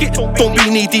with a casket. Don't be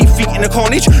knee deep, feet in the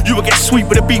carnage. You will get sweet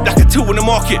with a beat like a till in the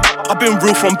market. I've been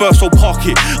real from birth, so park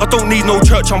it. I don't need no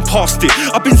church, I'm past it.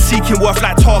 I've been seeking worth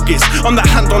like targets. I'm that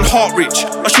hand on heart rich.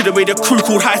 I should have made a crew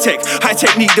called High Tech. High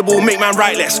Tech need that will make man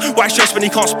write less. Why stress when he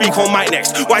can't speak on mic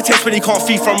next? Why test when he can't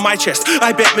feed from my chest?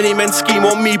 I bet many men scheme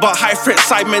on me, but high threat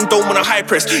side men don't wanna high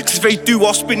press. Cause if they do,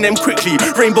 I'll spin them quickly.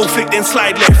 Rainbow flick, then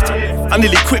slide left. I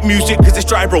nearly quit music cause it's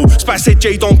dry, bro. Spice said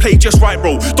Jay don't play just right,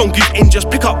 bro. Don't give in, just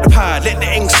pick up the pie. Let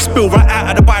the ink spill right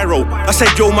out of the biro. I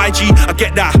said yo my G, I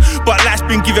get that, but life's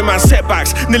been giving man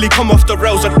setbacks. Nearly come off the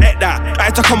rails and ate that. I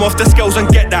had to come off the scales and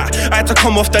get that. I had to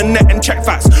come off the net and check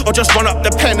facts. Or just run up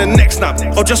the pen and next snap.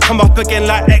 Or just come up again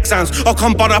like exams. Or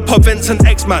come bun up events and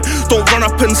X-Man. Don't run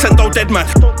up and send out dead man.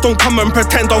 Don't come and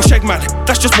pretend I'll shake man.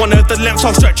 That's just one of the lengths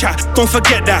I'll stretch at. Don't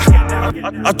forget that.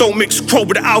 I don't mix crow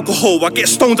with alcohol. I get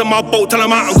stoned in my boat boat till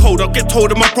I'm out and cold. I'll get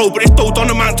told I'm a pro, but it's still done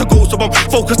amount to go, so I'm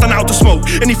focused on how to smoke.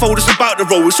 Any fold is about to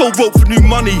roll, it's all rope for new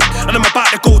money, and I'm about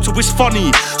to go to it's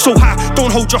funny. So high,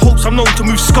 don't hold your hopes, I'm known to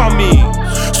move scummy.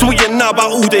 So what you know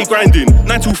about all day grinding,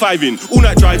 9 to 5 in, all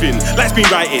night driving, life's been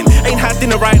writing. Ain't had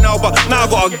dinner right now, but now I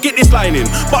gotta get this line in.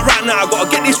 But right now I gotta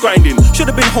get this grinding.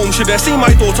 Should've been home, should've seen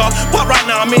my daughter, but right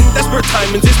now I'm in desperate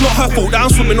timings. It's not her fault that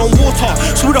I'm swimming on water.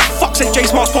 So who the fuck said J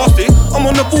Smart's past it? I'm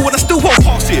on the ball and I still won't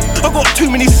pass it. I got too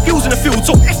many skills in the field,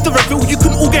 so if the reveal, you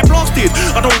can all get blasted.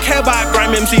 I don't care about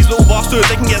grime MCs, little bastards,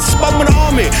 they can get spun with an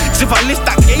army. Cause if I lift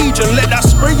that gauge and let that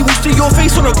spray, you will see your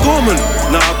face on a garment.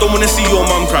 Nah, I don't wanna see your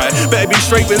mum cry. Better be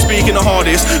straight when speaking the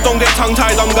hardest. Don't get tongue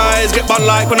tied, dumb guys. Get bun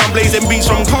like when I'm blazing beats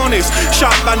from Carnis.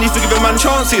 Shout Bandy for giving man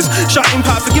chances. Shout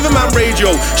Impact for giving man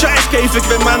radio. Shout SK for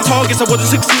giving man targets. I wouldn't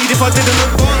succeed if I didn't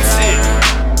advance it.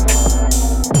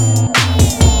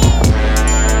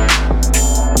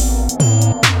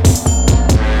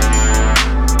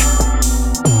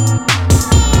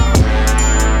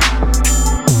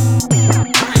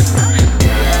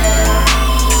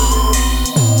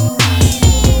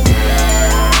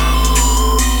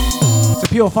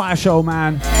 Pure Fire Show,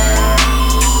 man.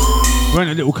 We're in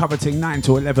a little cover thing, 9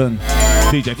 to 11.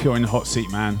 DJ Pure in the hot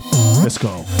seat, man. Let's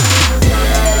go.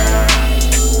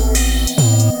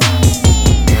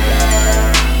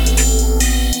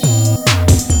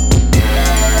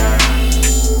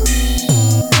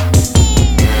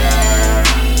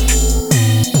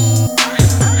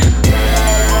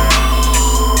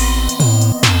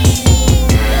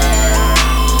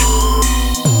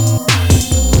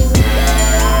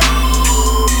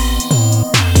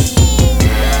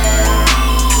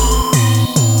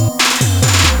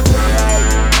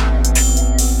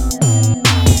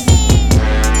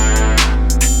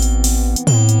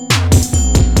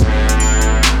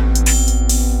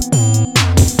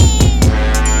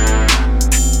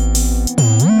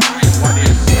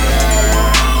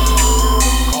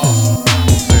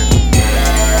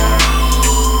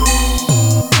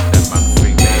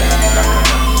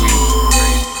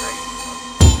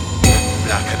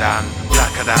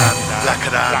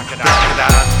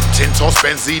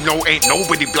 Benzino ain't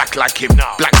nobody black like him.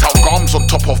 Blacked out gums on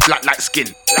top of black like skin.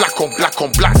 Black on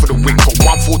black for the win. Got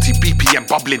 140 BPM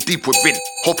bubbling deep within.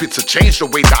 Hoping to change the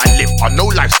way that I live. I know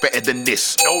life's better than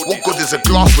this. What good is a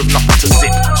glass with nothing to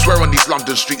sip? Swear on these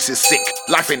London streets is sick.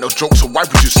 Life ain't no joke, so why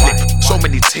would you slip? So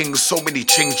many things, so many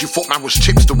chings. You thought man was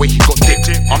chips the way he got dipped.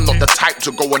 I'm not the type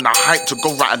to go on a hype, to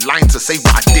go write a line to say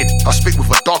what I did. I spit with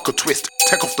a darker twist.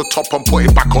 Take off the top and put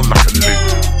it back on like a lid.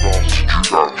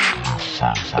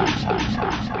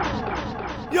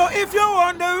 Yo, if you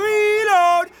want the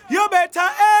reload, you better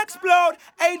explode.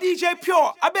 Hey, DJ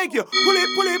Pure, I beg you, pull it,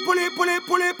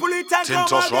 and come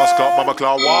Tintos, again. Rascal, Mama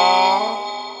Klawa.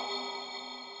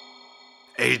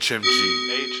 HMG.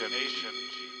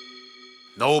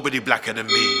 Nobody blacker than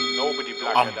me.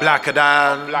 I'm blacker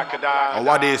than. Oh,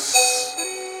 what is?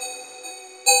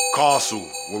 Castle,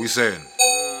 what we saying?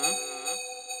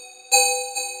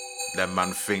 Them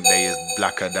man think they is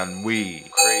blacker than we.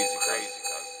 Crazy.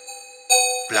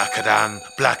 Blacker than.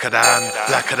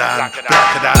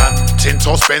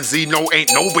 Tintos Benzino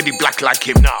ain't nobody black like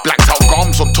him. Blacked out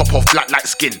gums on top of black like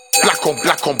skin. Black on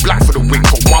black for the win.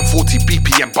 Got 140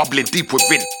 BPM bubbling deep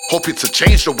within. Hoping to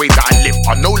change the way that I live.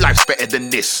 I know life's better than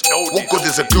this. What good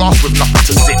is a glass with nothing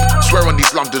to sip? Swear on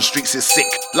these London streets is sick.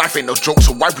 Life ain't no joke,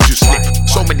 so why would you slip?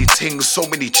 So many things, so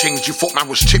many chings. You thought man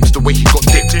was chips the way he got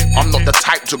dipped. I'm not the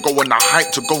type to go on a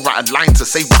hype, to go write a line to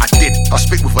say what I did. I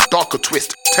spit with a darker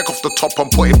twist. Take off the top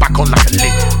and put it back on like a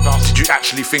lid. Did you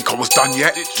actually think I was done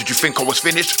yet? Did you think I was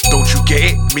finished? Don't you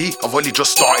get it? Me, I've only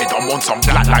just started. I'm on some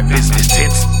black like business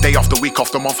tints. Day after week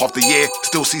after month after year.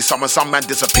 Still see some man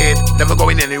disappeared. Never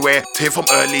going anywhere. To hear from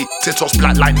early. Tintos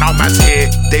black like now man's here.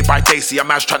 Day by day see a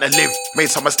man's trying to live. Made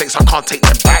some mistakes, I can't take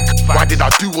them back. Why did I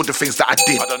do all the things that I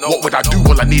did? What would I do?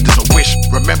 All I need is a wish.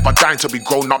 Remember dying to be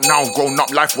grown up. Now I'm grown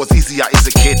up. Life was easier as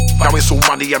a kid. Now it's all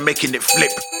money and making it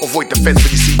flip. Avoid the fence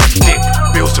when you see them dip.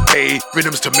 Bills to pay,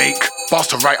 rhythms to make. Bars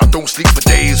to write, I don't sleep for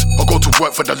days. I go to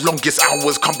work for the longest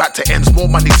hours. Come back to ends, more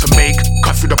money to make.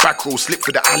 Cut through the back road, slip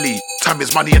through the alley. Time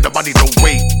is money and the money don't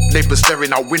wait. Neighbors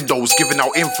staring out windows, giving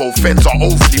out info. Feds are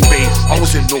overly based. I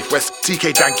was in Northwest,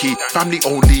 TK Danky. Family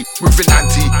only, moving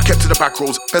anti. Kept to the back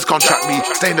roads, feds can't track me.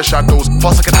 Stay in the shadows,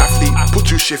 fast like an athlete. Put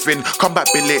 2 shift in, come back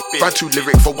billet. Write 2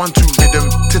 lyric for 1-2 rhythm.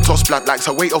 Tintos black likes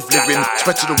a way of living.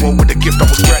 Spread to the world with the gift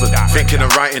that was given. Thinking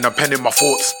of writing, a pen in my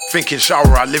thoughts. Thinking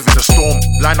shower, I live in a storm.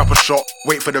 Line up a shot,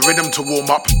 wait for the rhythm to warm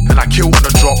up. And I kill on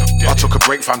a drop. I took a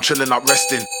break, fam, chilling up,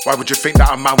 resting. Why would you think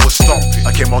that a man would stop?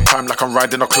 I came on time like I'm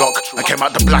riding a clock. I came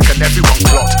out the black back and everyone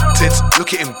clocked. Tids,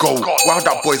 look at him go. Wild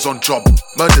out boys on job.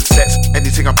 Murdered sets,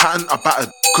 anything I pattern, I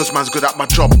battered. Cause man's good at my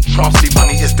job. Sharply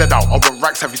money is dead out. I want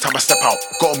racks every time I step out.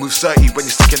 Gotta move 30 when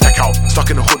you stick your neck out. Stuck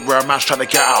in the hood where a man's trying to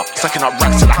get out. Stacking up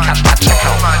racks till I catch that check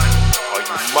out. Are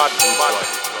you mad, boy?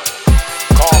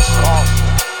 Castle,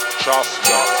 trust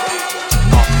me.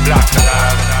 I'm black and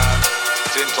ass.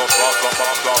 Tintos, rock, rock,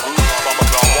 rock, rock, rock,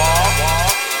 rock, rock,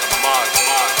 rock. Mad, mad,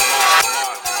 mad, mad.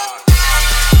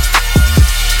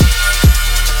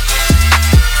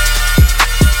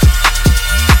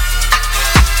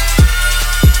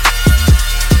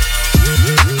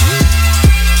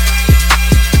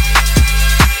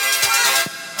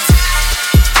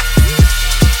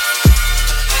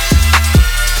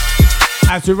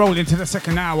 As we roll into the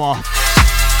second hour,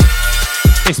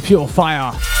 it's Pure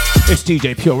Fire. It's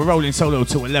DJ Pure. We're rolling solo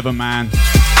to 11, man.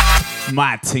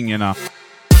 Mad thing, you know.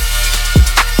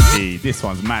 Hey, this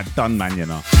one's mad done, man, you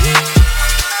know.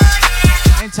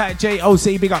 Intact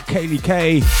JOC, big up Kaylee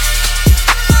K.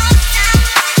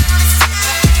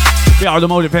 The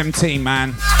Automotive M team,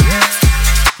 man.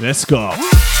 Let's go.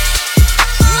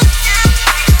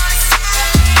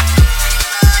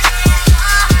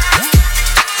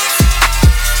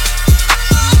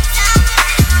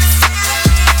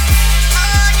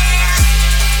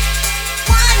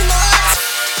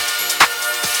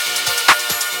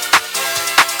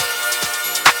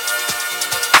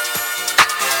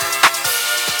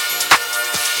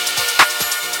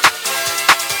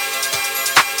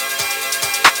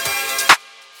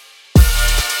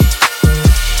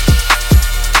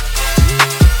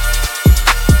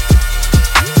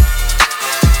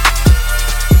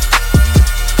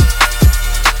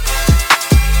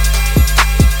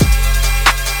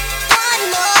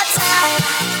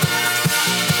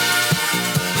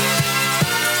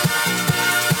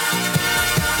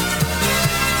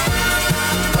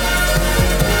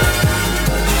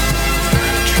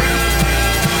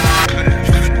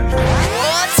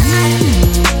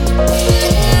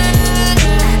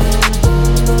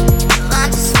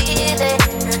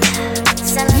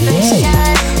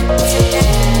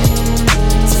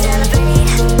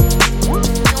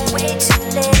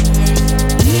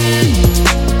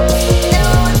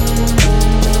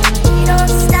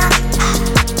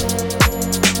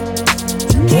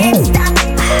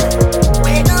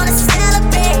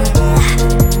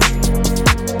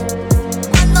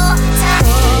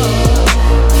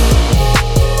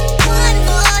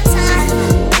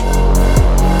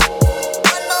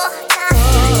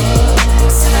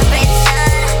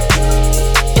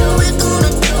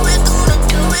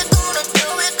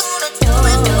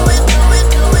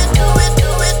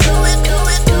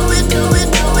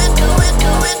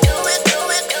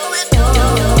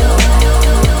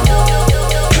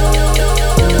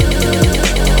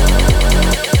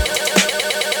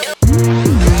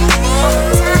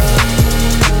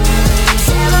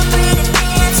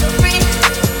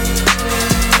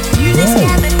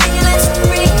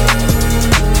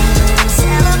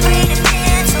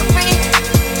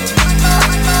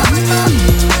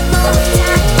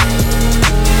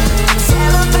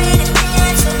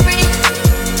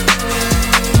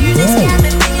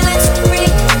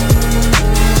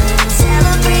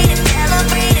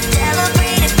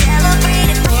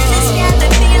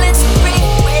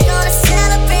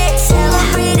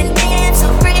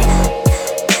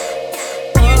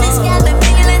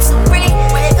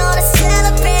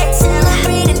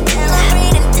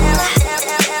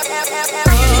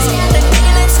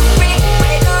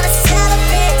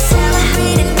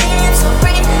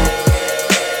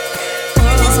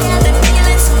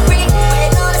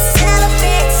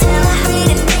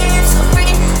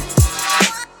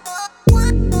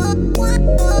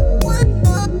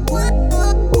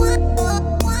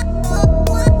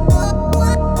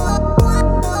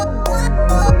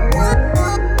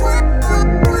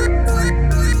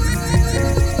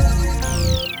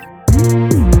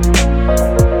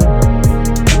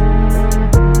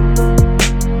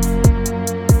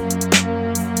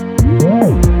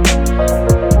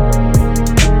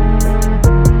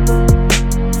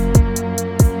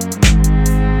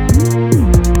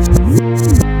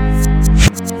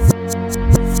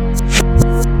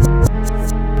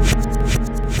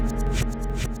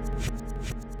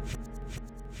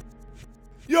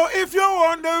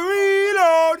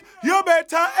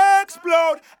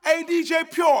 Hey DJ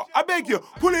Pure, I beg you,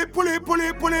 pull it, pull it, pull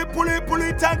it, pull it, pull it, pull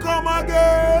it, and come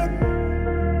again.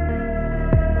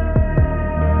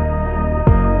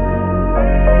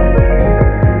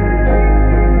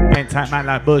 Ain't tight man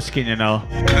like Bushkin, you know.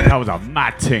 That was a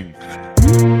mad thing.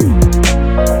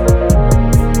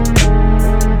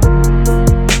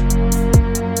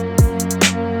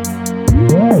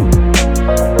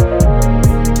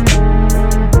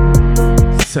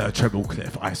 Sir Treble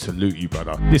Clef, I salute you,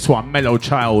 brother. This one, Mellow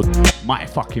Child, My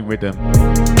Fucking Rhythm.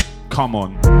 Come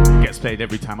on, gets played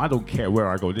every time. I don't care where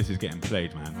I go, this is getting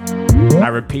played, man. I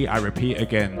repeat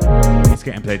again. It's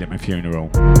getting played at my funeral.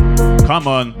 Come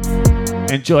on,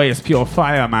 enjoy, it's pure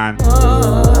fire, man.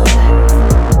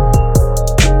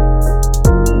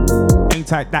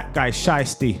 Ain't like that guy,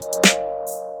 Shiesty.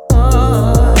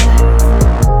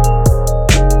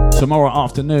 Tomorrow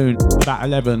afternoon, about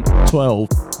 11, 12,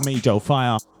 me, Joe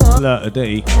Fire, Alert a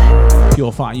D,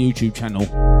 Pure Fire YouTube channel.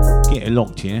 Get it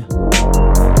locked, yeah?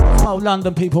 Oh,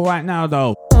 London people right now,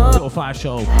 though. Pure Fire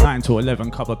Show, 9 to 11,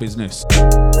 cover business.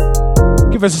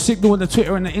 Give us a signal on the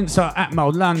Twitter and the Insta at Mo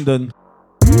London.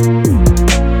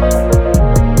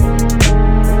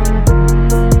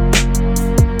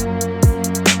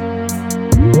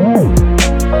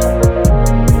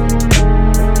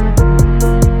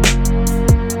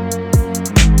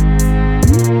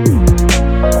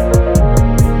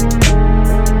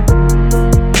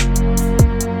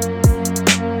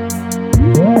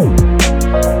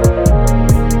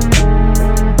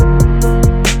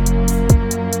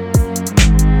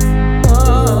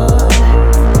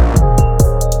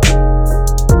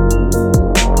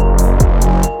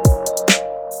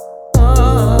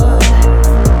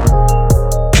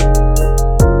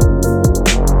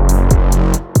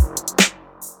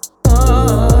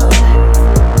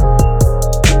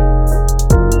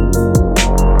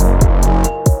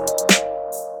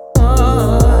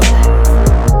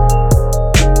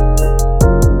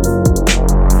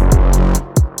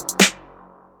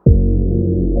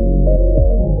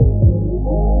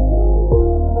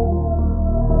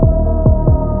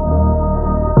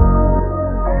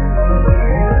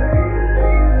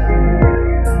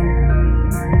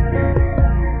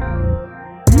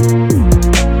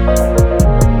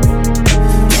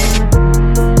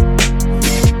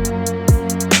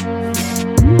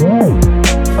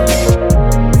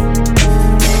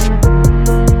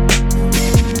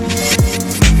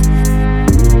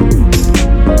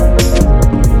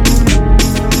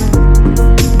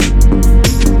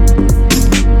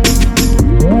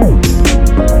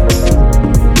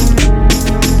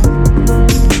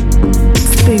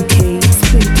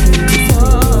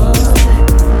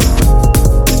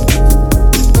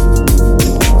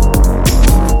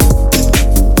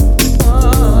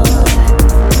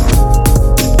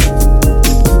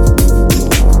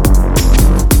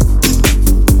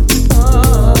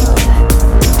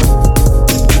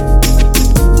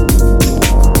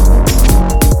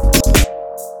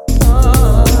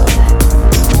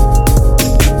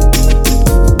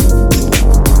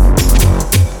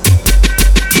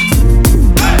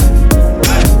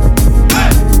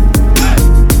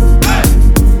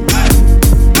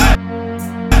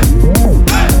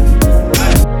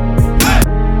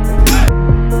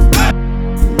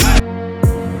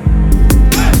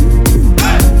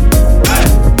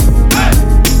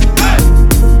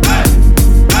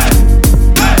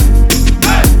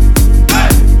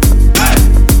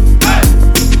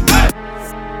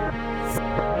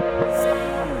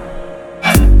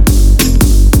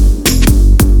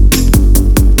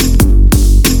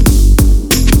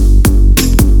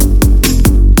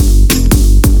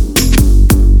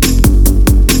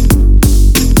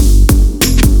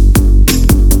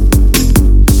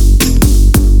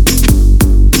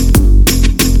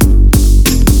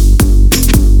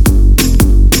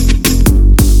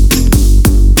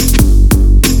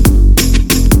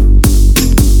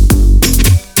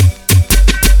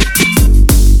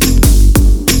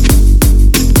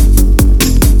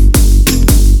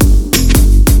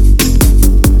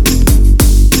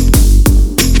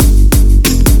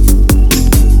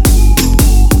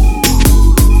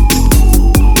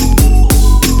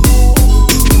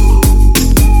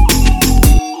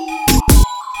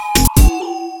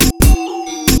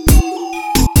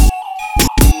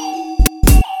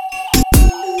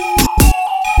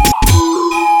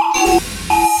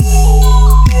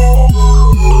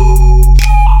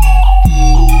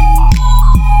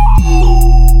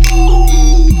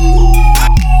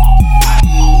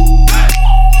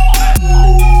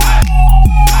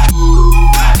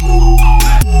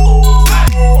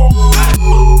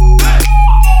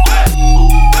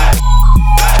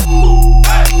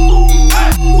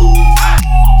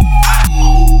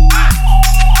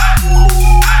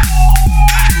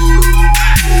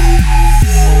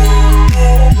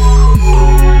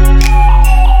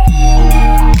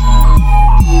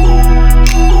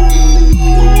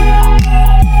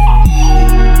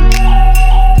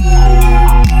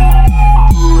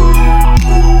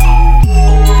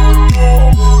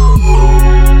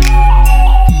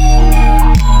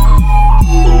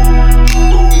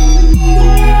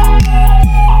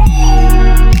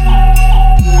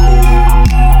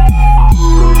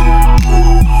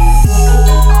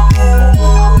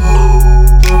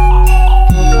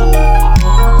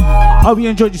 Hope you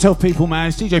enjoyed yourself, people, man.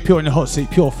 It's DJ Pure in the hot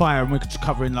seat, Pure Fire, and we're just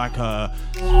covering like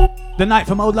the night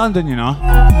from old London, you know.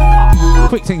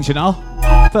 Quick things, you know.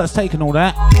 First take and all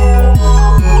that.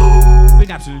 Been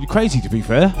absolutely crazy, to be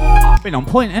fair. Been on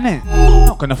point, innit?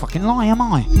 Not gonna fucking lie, am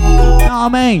I? You know what I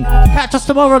mean? Catch us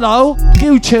tomorrow, though.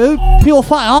 YouTube, Pure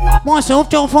Fire, myself,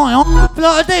 Joe Fire,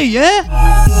 Flirta D, yeah?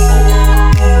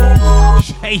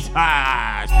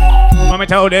 Haters! When we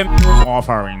told him,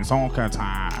 offering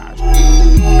Socratage.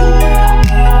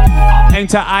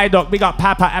 Enter iDoc, big up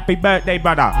Papa, happy birthday,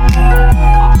 brother.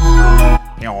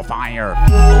 Pure Fire.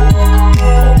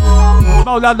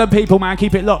 Well, London people, man,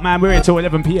 keep it locked, man. We're here till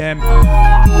 11 p.m.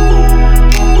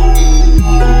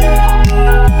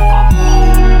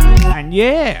 And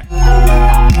yeah,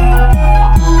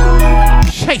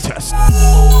 haters.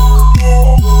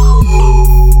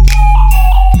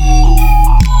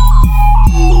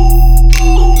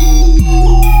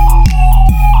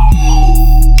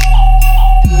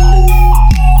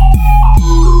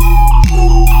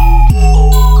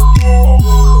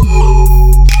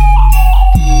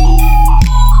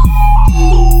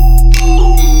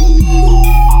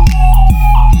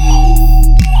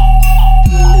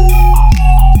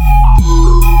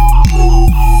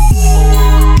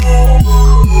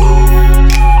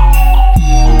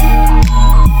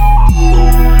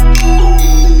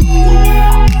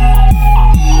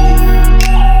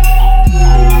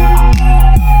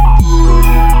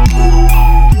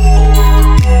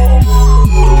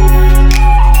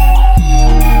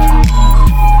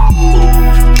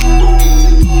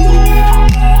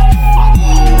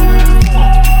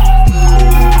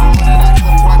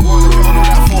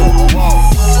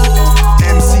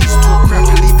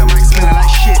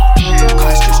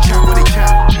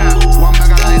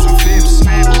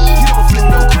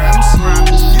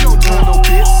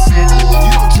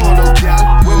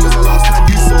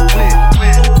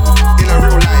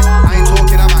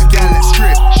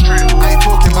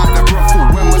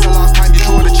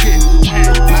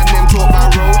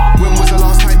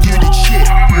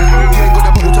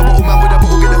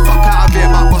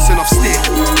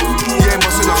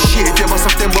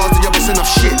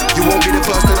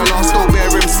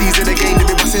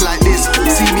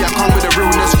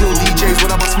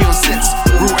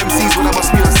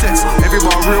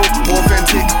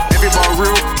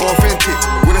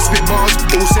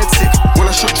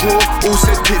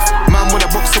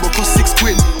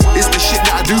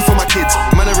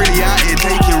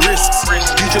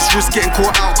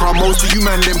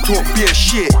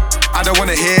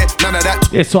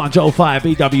 This one, Joe Fire,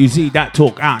 BWZ, that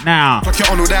talk out now.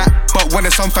 But when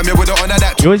it's on fam, with the honor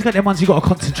that. You always got them ones you got to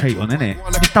concentrate on,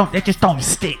 innit? They just don't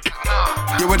stick.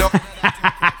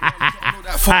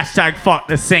 Hashtag fuck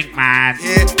the sink, man.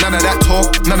 Yeah, none of that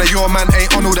talk, none of your man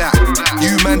ain't on all that.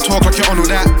 You man talk like you're on all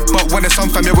that. But when it's on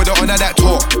fam, with the honor that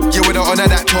talk. You with the honor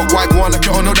that talk, why go on like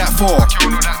you're on all that for?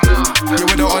 You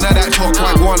with the honor that talk,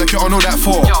 why go on like you're on all that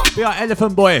for? We are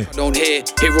Elephant Boy. Don't hear,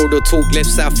 hero the talk, left,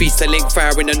 south, east, to link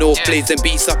fire in the north, blaze and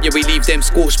beats up, yeah, we leave them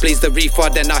scorched, blaze the reefer,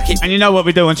 then I hit. And you know what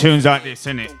we do on tunes like this,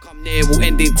 innit? Come near, we'll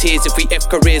end in tears if we F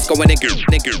careers, going nigger.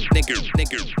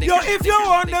 Yo, if you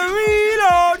want the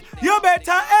reload, you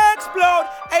better explode.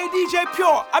 Hey, DJ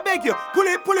Pure, I beg you, pull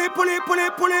it,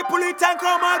 and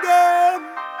come again.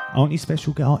 Only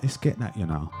special artists get that, you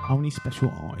know. Only special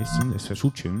artists and the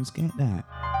special tunes get that.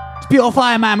 It's Pure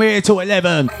Fire, man. We're here till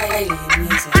 11.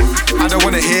 I don't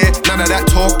wanna hear none of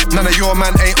that talk. None of your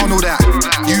man ain't on all that.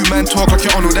 You man talk like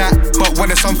you're on all that. But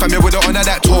when it's on fam, you with the honor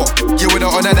that talk. You with the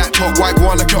honor that talk. Why go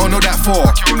on like you're on all that for?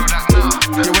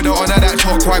 You with the honor that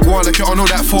talk. Why go on like you're on all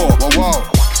that for? Whoa.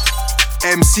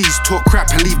 MCs talk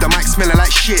crap and leave the mic smelling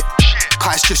like shit.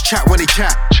 Cause it's just chat when they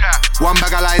chat. One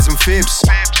bag of lies and fibs.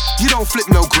 You don't flip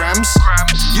no grams.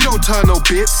 You don't turn no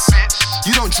bits.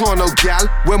 You don't draw no gal.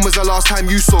 When was the last time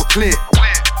you saw clear?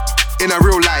 In a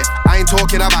real life, I ain't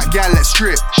talking about gal, let's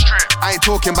strip. I ain't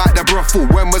talking about the brothel.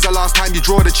 When was the last time you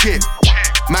draw the chip?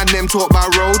 Man, them talk by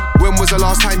road. When was the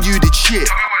last time you did shit?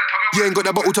 You ain't got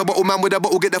the bottle to bottle, man with a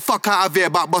bottle, get the fuck out of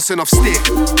here about busting off stick.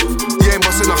 You ain't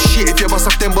busting off shit, if you bust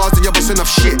off them bars then you're busting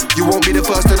off shit. You won't be the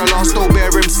first and the last, no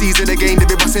bare MCs in the game, they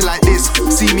be busting like this.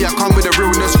 See me, I come with the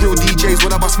realness, real DJs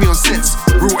when I bust me on sets.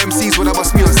 Real MCs when I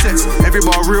bust me on sets. Every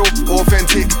bar real,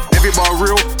 authentic. Every bar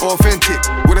real, authentic.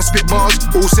 When I spit bars,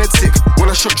 all said sick.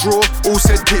 When I shot draw, all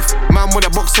said piff. Man with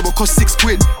a box that will cost £6.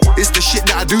 It's the shit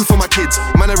that I do for my kids.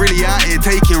 Man, I really out here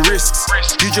taking risks.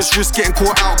 You just risk getting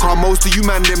caught out, cause most of you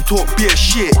man them talk beer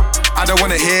shit. I don't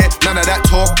wanna hear none of that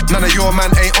talk. None of your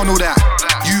man ain't on all that.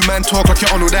 You man talk like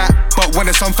you're on all that. But when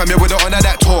it's on fam, you're with the honor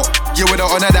that talk. You with the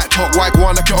honor that talk. Why go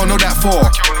on like you're on all that for?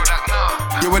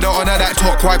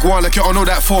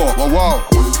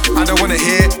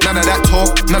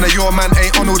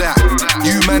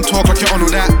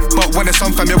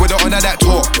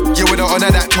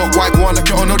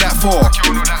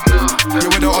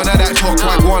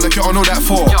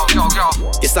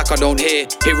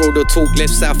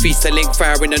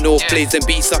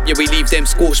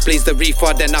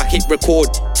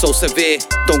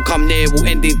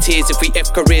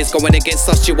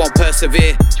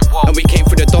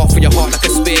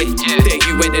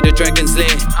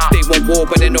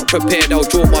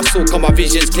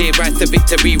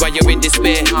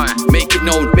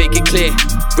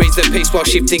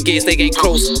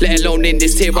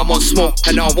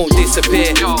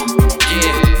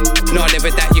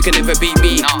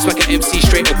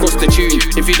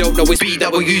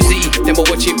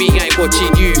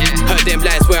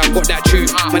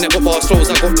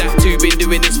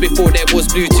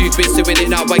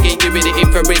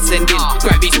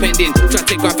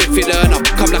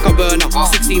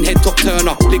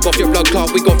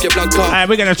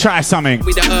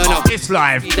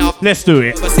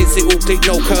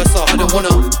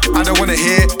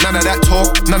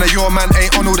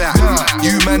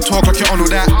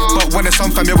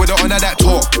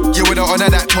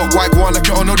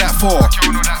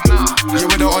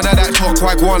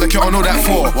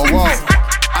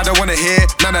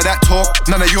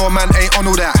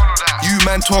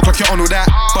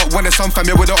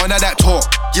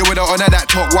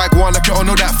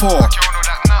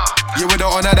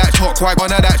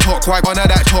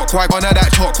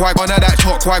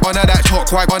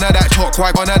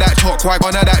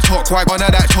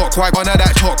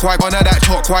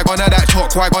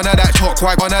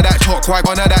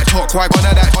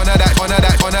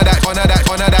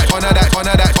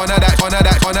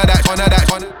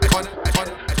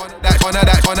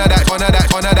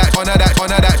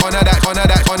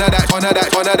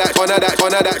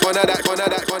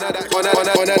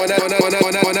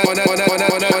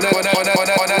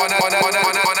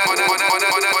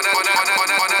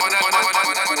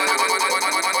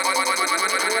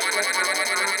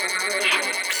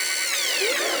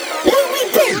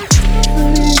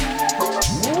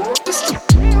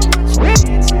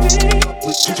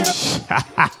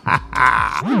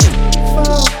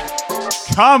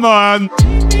 Come on.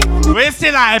 We're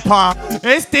still hyper.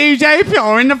 It's DJ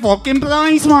Pure in the fucking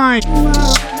place, mate.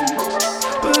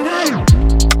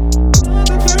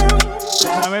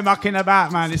 And we're mucking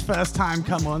about, man. It's first time,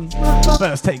 come on.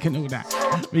 First take and all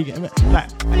that. We get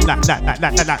that.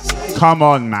 Come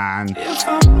on, man.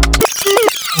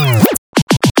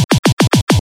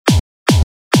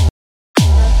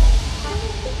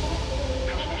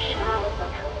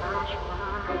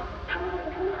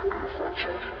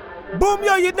 Boom,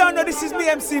 yo, you don't know this is me,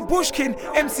 MC Bushkin,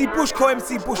 MC Bushko,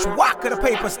 MC Bushwhacker, the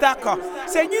paper stacker.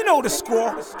 Saying you know the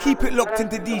score, keep it locked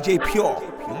into DJ Pure.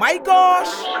 My gosh!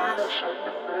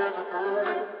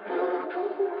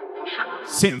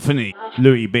 Symphony,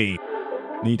 Louis B.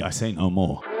 Need I say no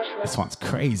more? This one's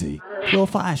crazy. Pure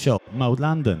Fire Show, Mode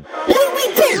London.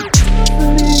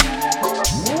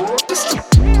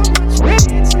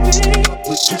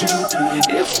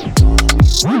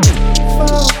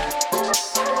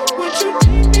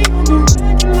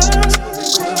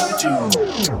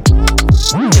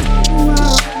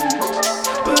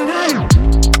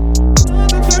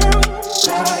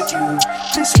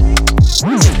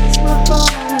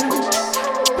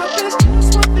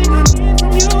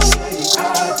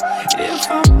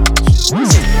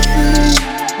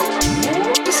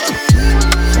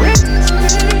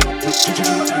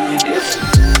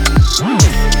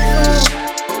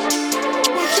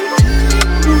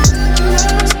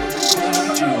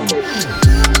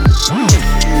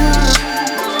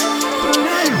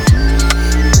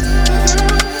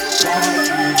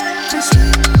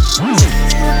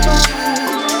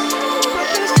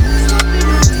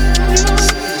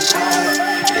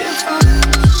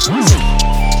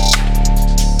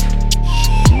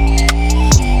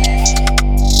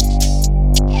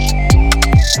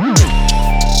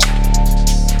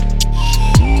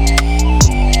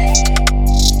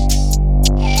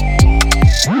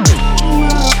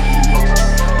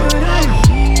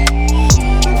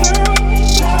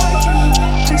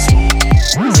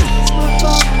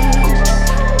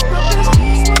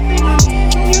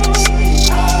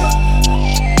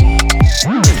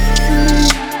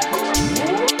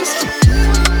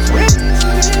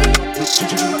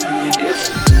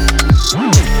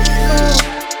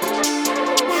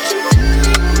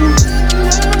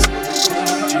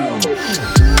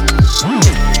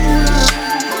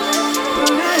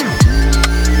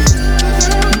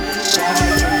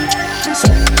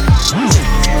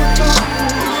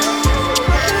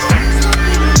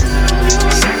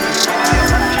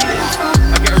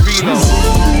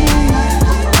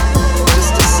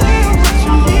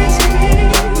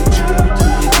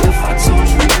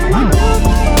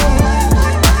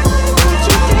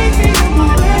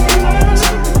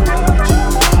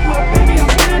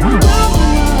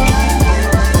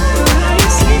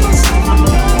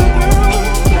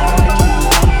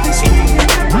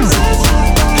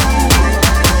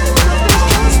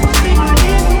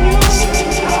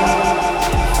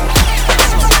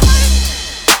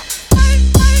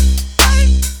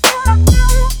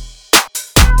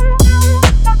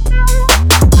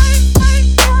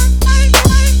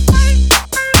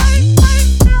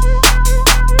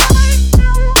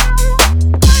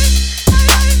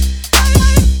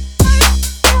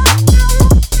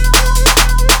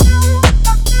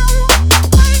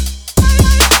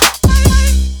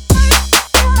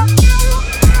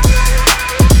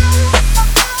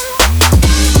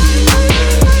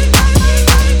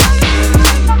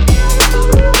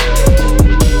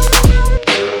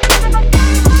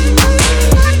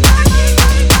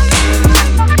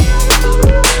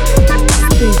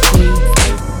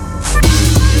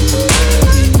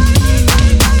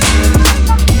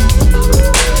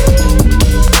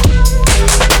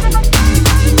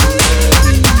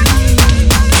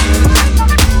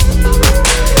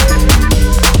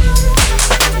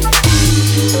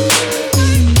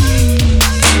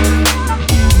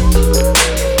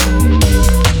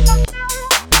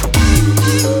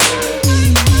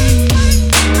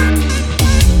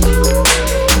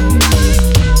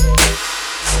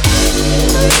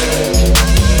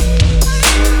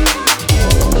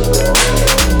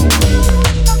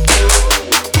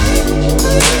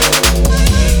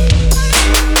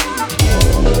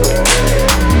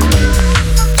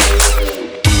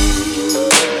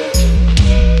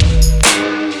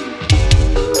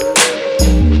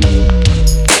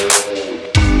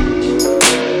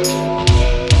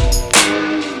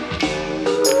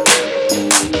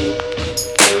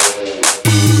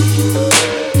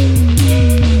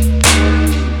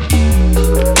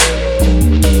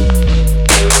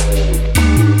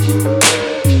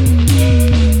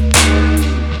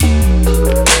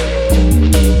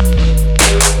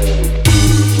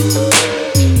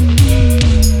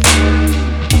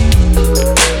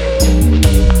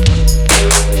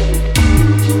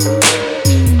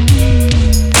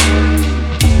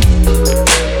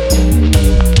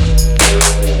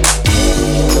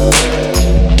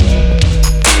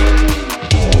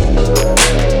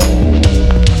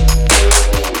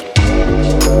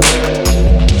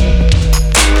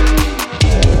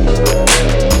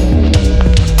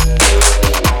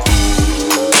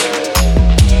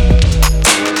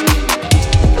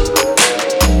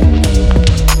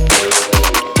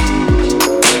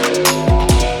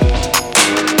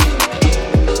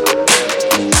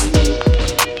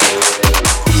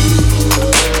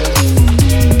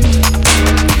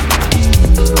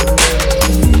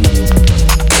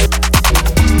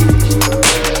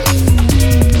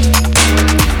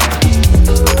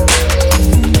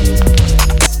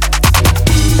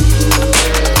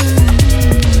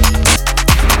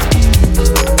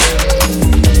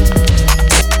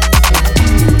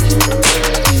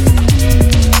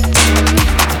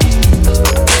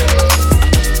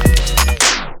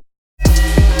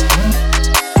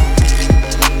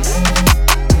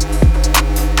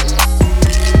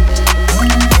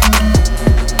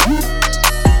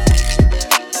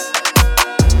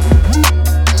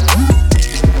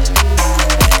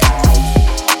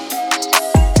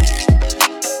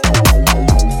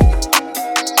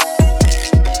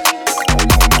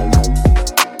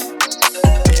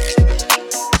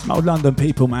 London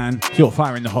people, man. Pure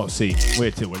Fire in the hot seat.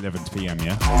 We're till 11 p.m,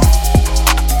 yeah?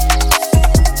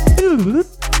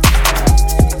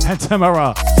 And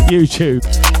tomorrow, YouTube.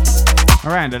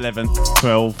 Around 11,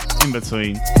 12, in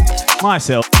between.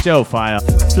 Myself, Joe Fire,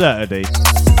 Flirter D.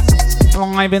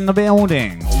 Live in the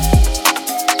building.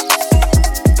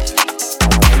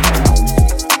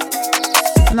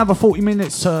 Another 40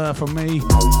 minutes from me.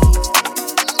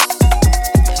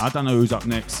 I don't know who's up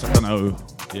next. I don't know.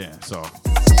 Yeah, so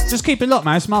just keep it locked,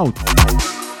 man. It's Mold.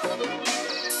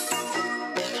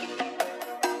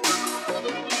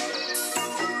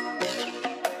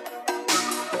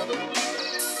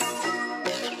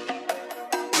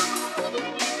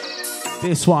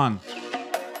 This one,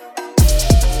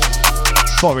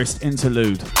 Forest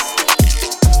Interlude.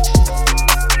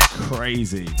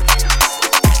 Crazy.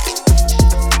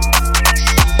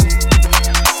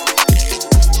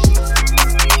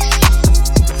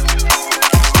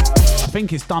 I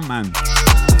think it's done, man.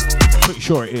 Pretty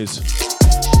sure it is.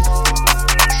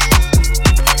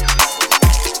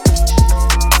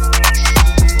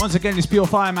 Once again, it's Pure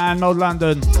Fire, man. Mode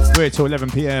London. We're here till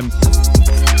 11 p.m.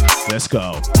 Let's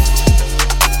go.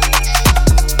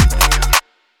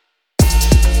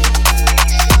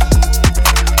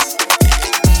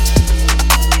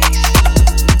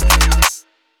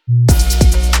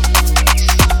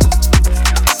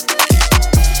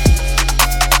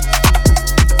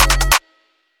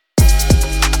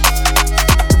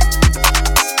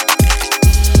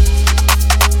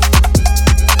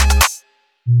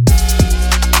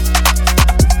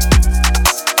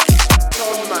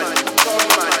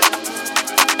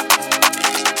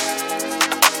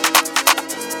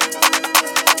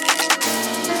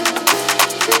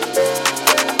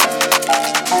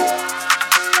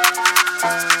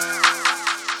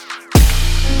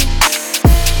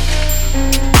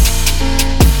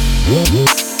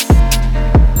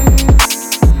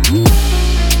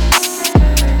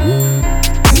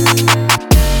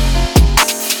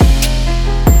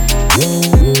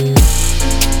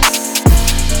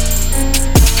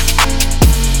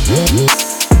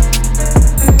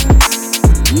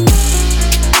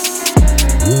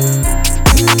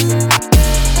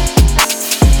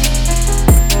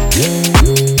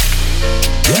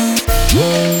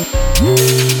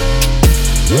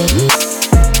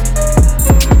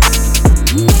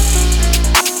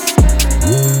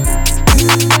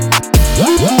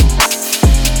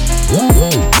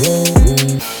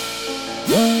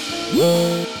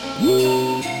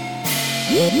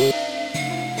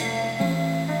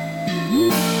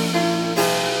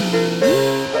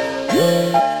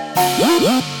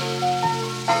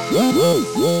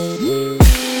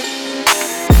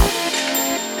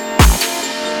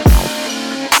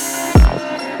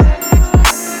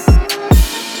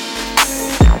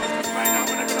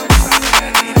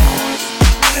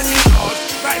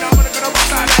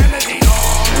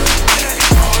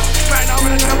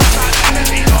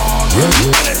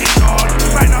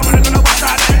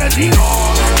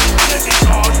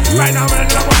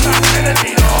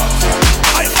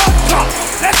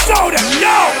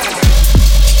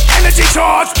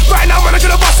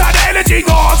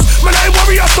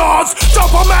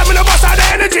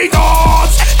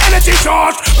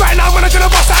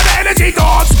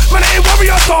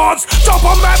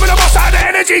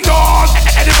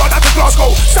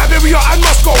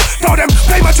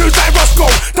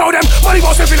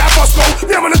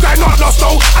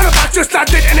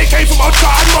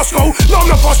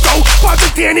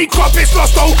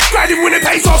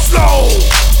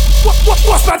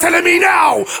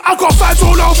 I've got fans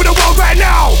all over the world right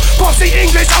now. Pop see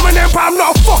English, I'm an empire, I'm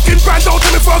not a fucking brand, don't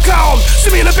turn me for a clown.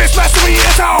 See me in the best match, see me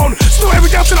in town. Still every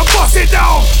day till I bust it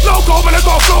down. Logo, man, I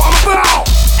got flow, I'm about.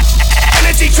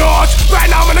 Energy charge, right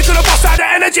now, man, I'm gonna bust out the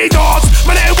energy dance.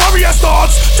 Man, I ain't warrior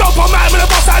stance. Jump on man, man, I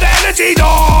bust out the energy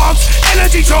dance.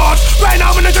 Energy charge, right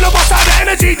now, man, I'm gonna bust out the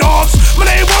energy dance. Man,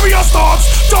 I ain't warrior stance.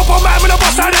 Jump on man, man, I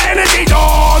bust out the energy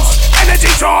dance.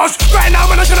 Energy charge, right now,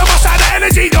 man, I'm gonna bust out the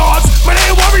energy dance. Man, I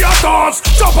ain't warrior stance.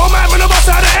 Jump on man, man, I bust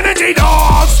out the energy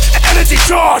dance. Energy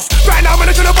charge, right now, man,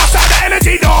 I'm gonna bust out the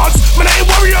energy dance. Man, I ain't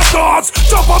warrior stance.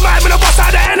 Jump on man, man, I bust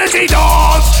out the energy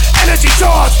dance. Energy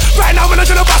charge, right now, man, I'm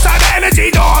gonna bust out the energy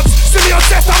dance. See me on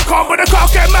set, I'm calm, but I can't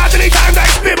get mad anytime that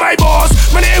I spit my bars.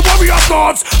 Man, I ain't warrior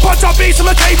stance. Punch up beats, I'm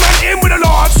a caveman in with a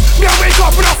lance. Me, I wake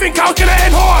up and I think how can I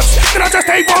enhance? Then I just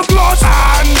take one glance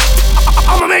and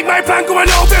I'ma make my plan go a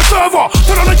little bit further.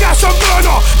 Turn on the gas and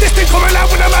burner. This thing coming out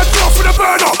when I'm at draw for the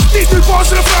burner. These new bars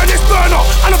to the furnace burner.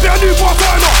 And I'll be a new bar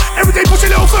burner. Every day push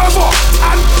a little further.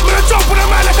 And when I jump on a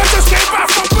man like I just came back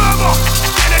from Burma.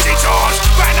 Energy charge,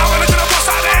 right now I'm gonna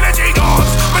bust out the energy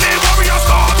dance. My name warrior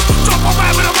start. Jump on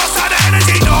man when I bust out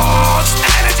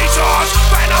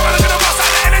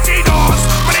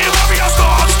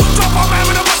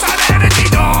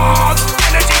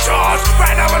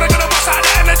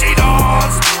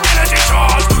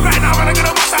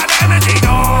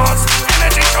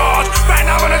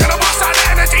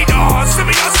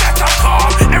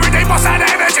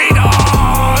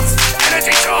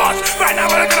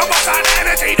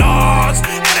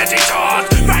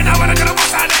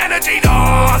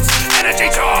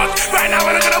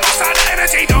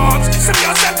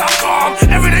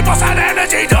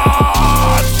energy dance.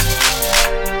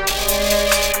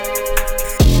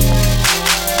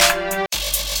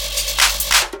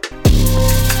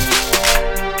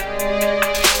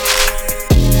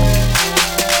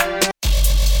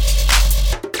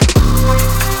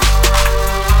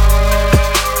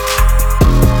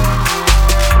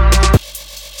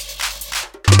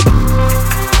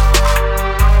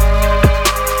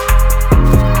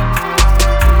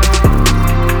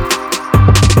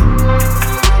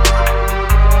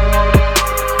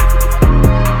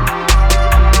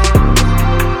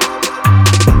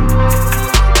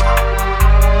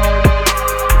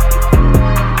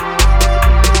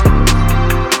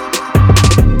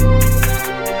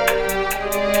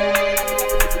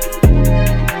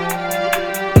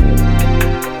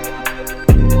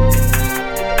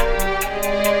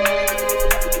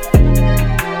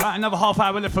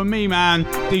 From me, man.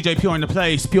 DJ Pure in the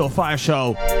place, Pure Fire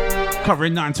Show.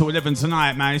 Covering 9 to 11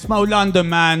 tonight, man. It's Mo London,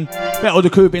 man. Bet all the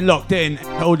crew been locked in.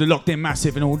 All the locked in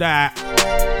massive and all that.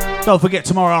 Don't forget,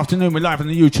 tomorrow afternoon, we're live on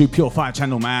the YouTube Pure Fire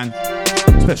channel, man.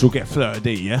 Special get Fleur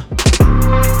D, yeah?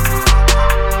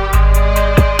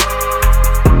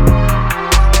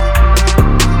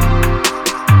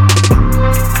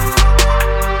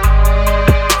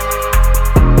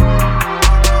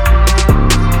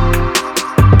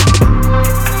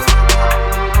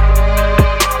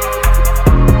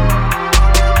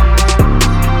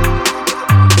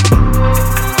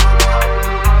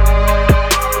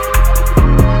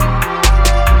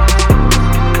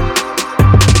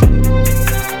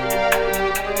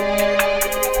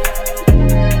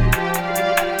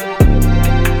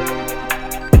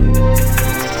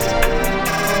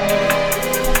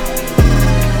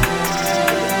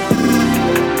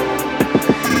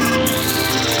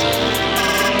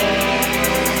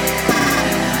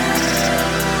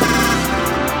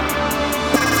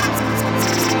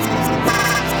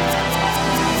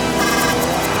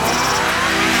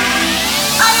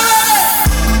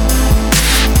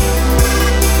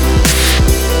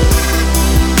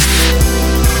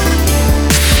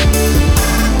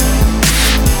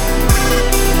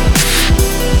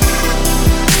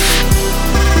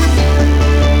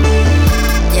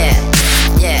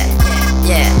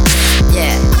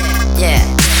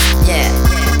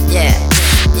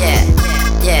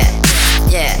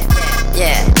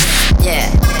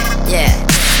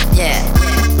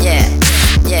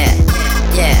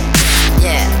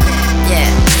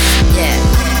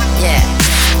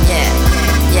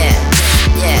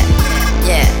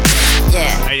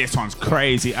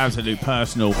 Crazy, absolute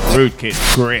personal, Rude Kid,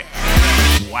 grit.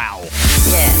 Wow.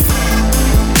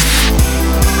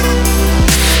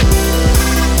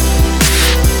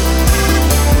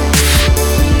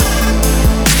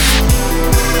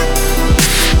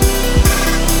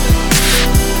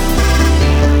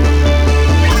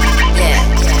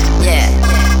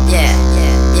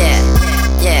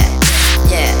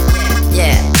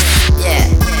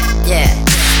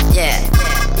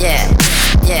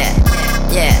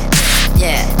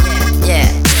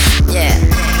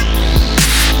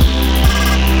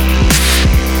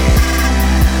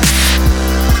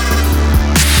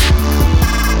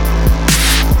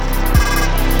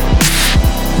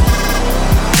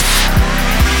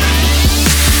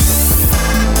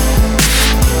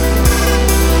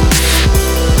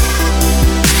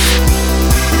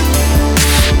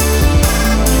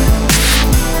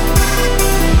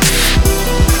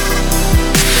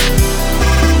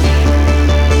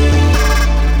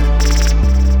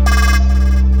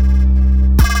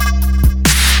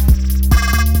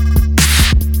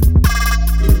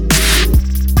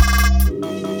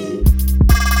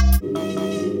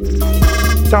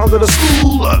 Sound of the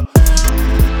school.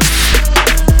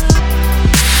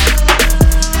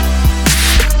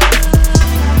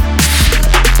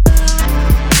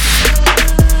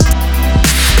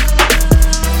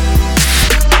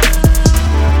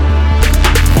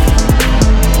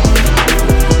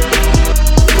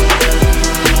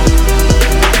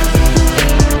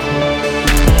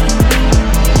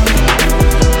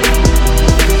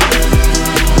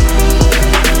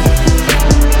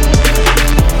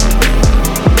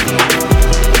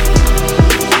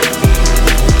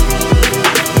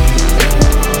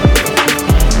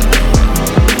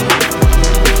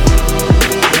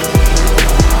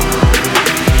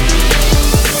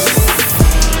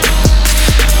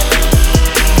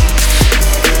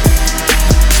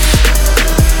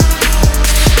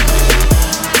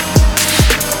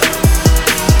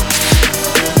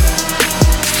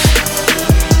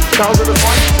 sounds of the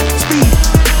voice.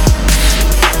 Speed.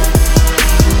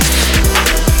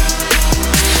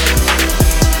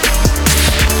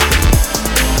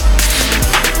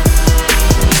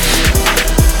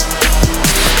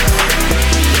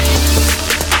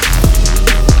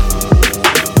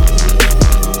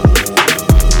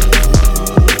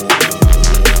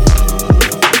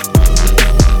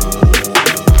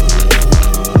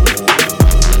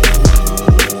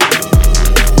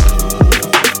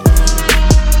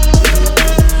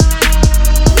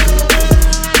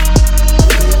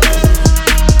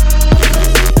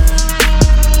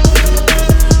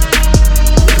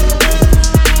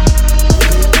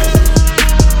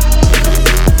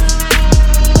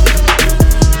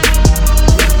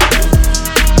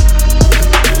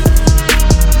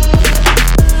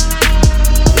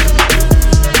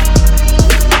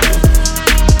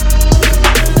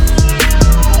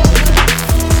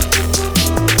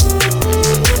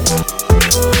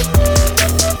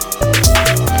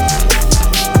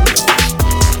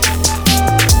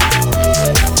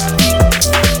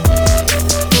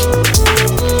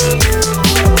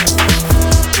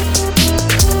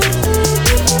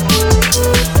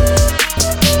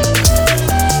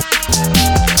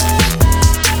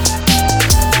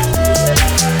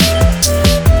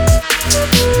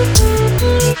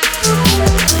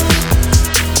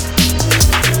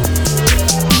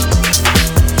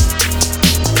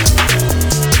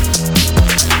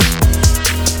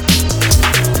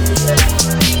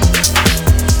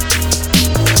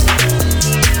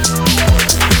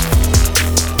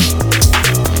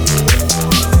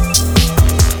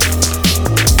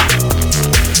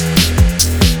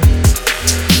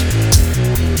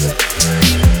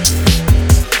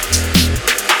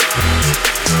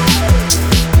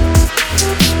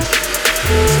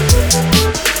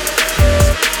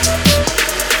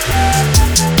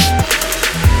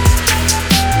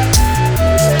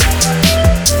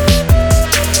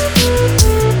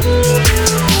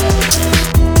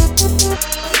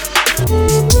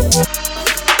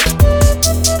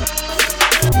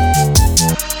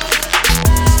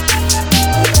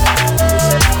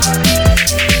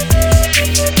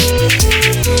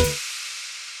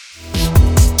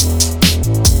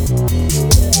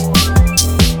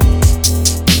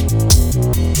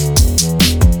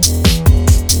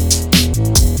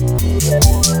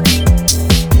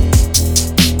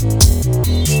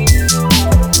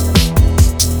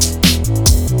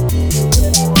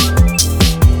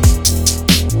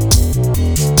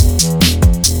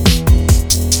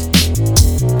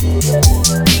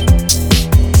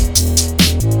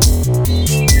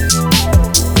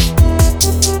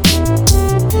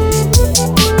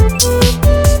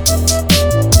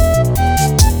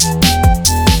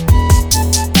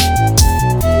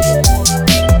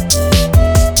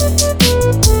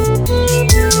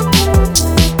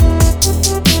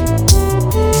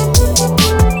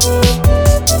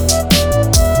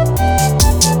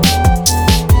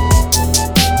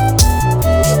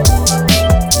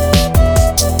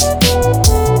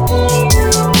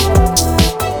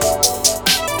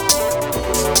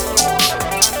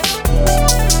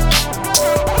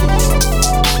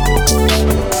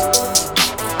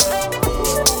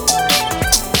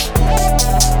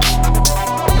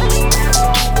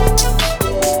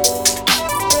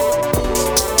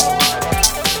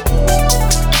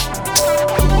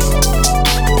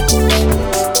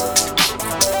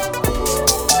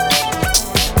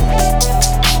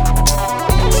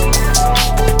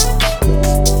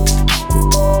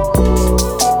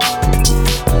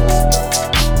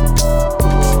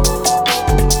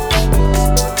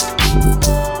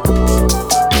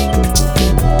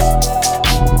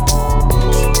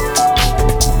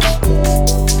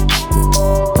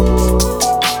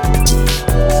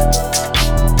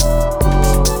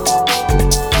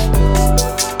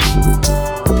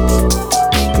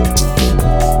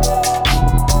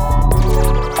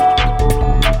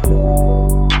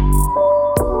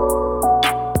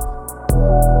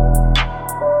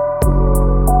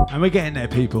 And we're getting there,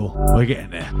 people. We're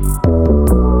getting there.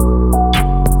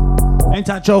 Ain't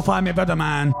that Joe Fire, me brother,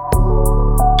 man?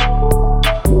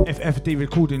 FFD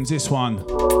Recordings, this one.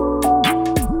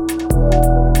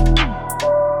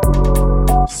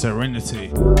 Serenity.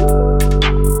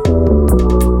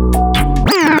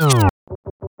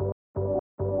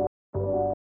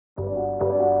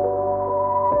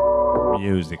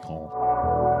 Musical.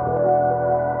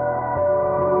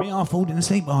 We are falling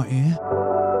asleep right here.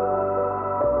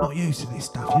 Not used to this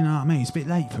stuff, you know what I mean? It's a bit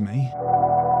late for me.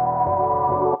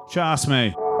 Trust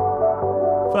me.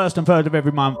 First and third of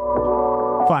every month,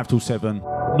 5 till 7,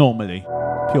 normally.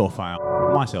 Pure Fire.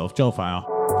 Myself, Joe Fire.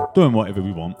 Doing whatever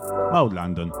we want. Old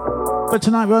London. But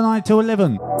tonight we're 9 till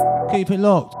 11. Keep it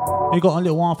locked. We've got a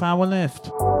little half hour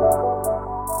left.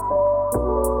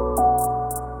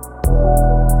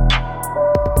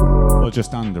 Or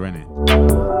just under, innit?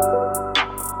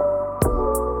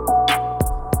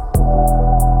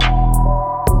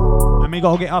 And we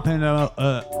gotta get up in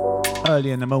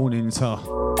early in the morning,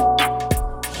 so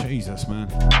Jesus, man.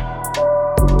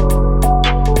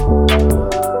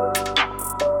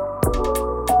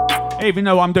 Even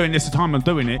though I'm doing this the time I'm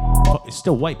doing it, it's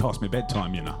still way past my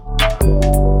bedtime, you know.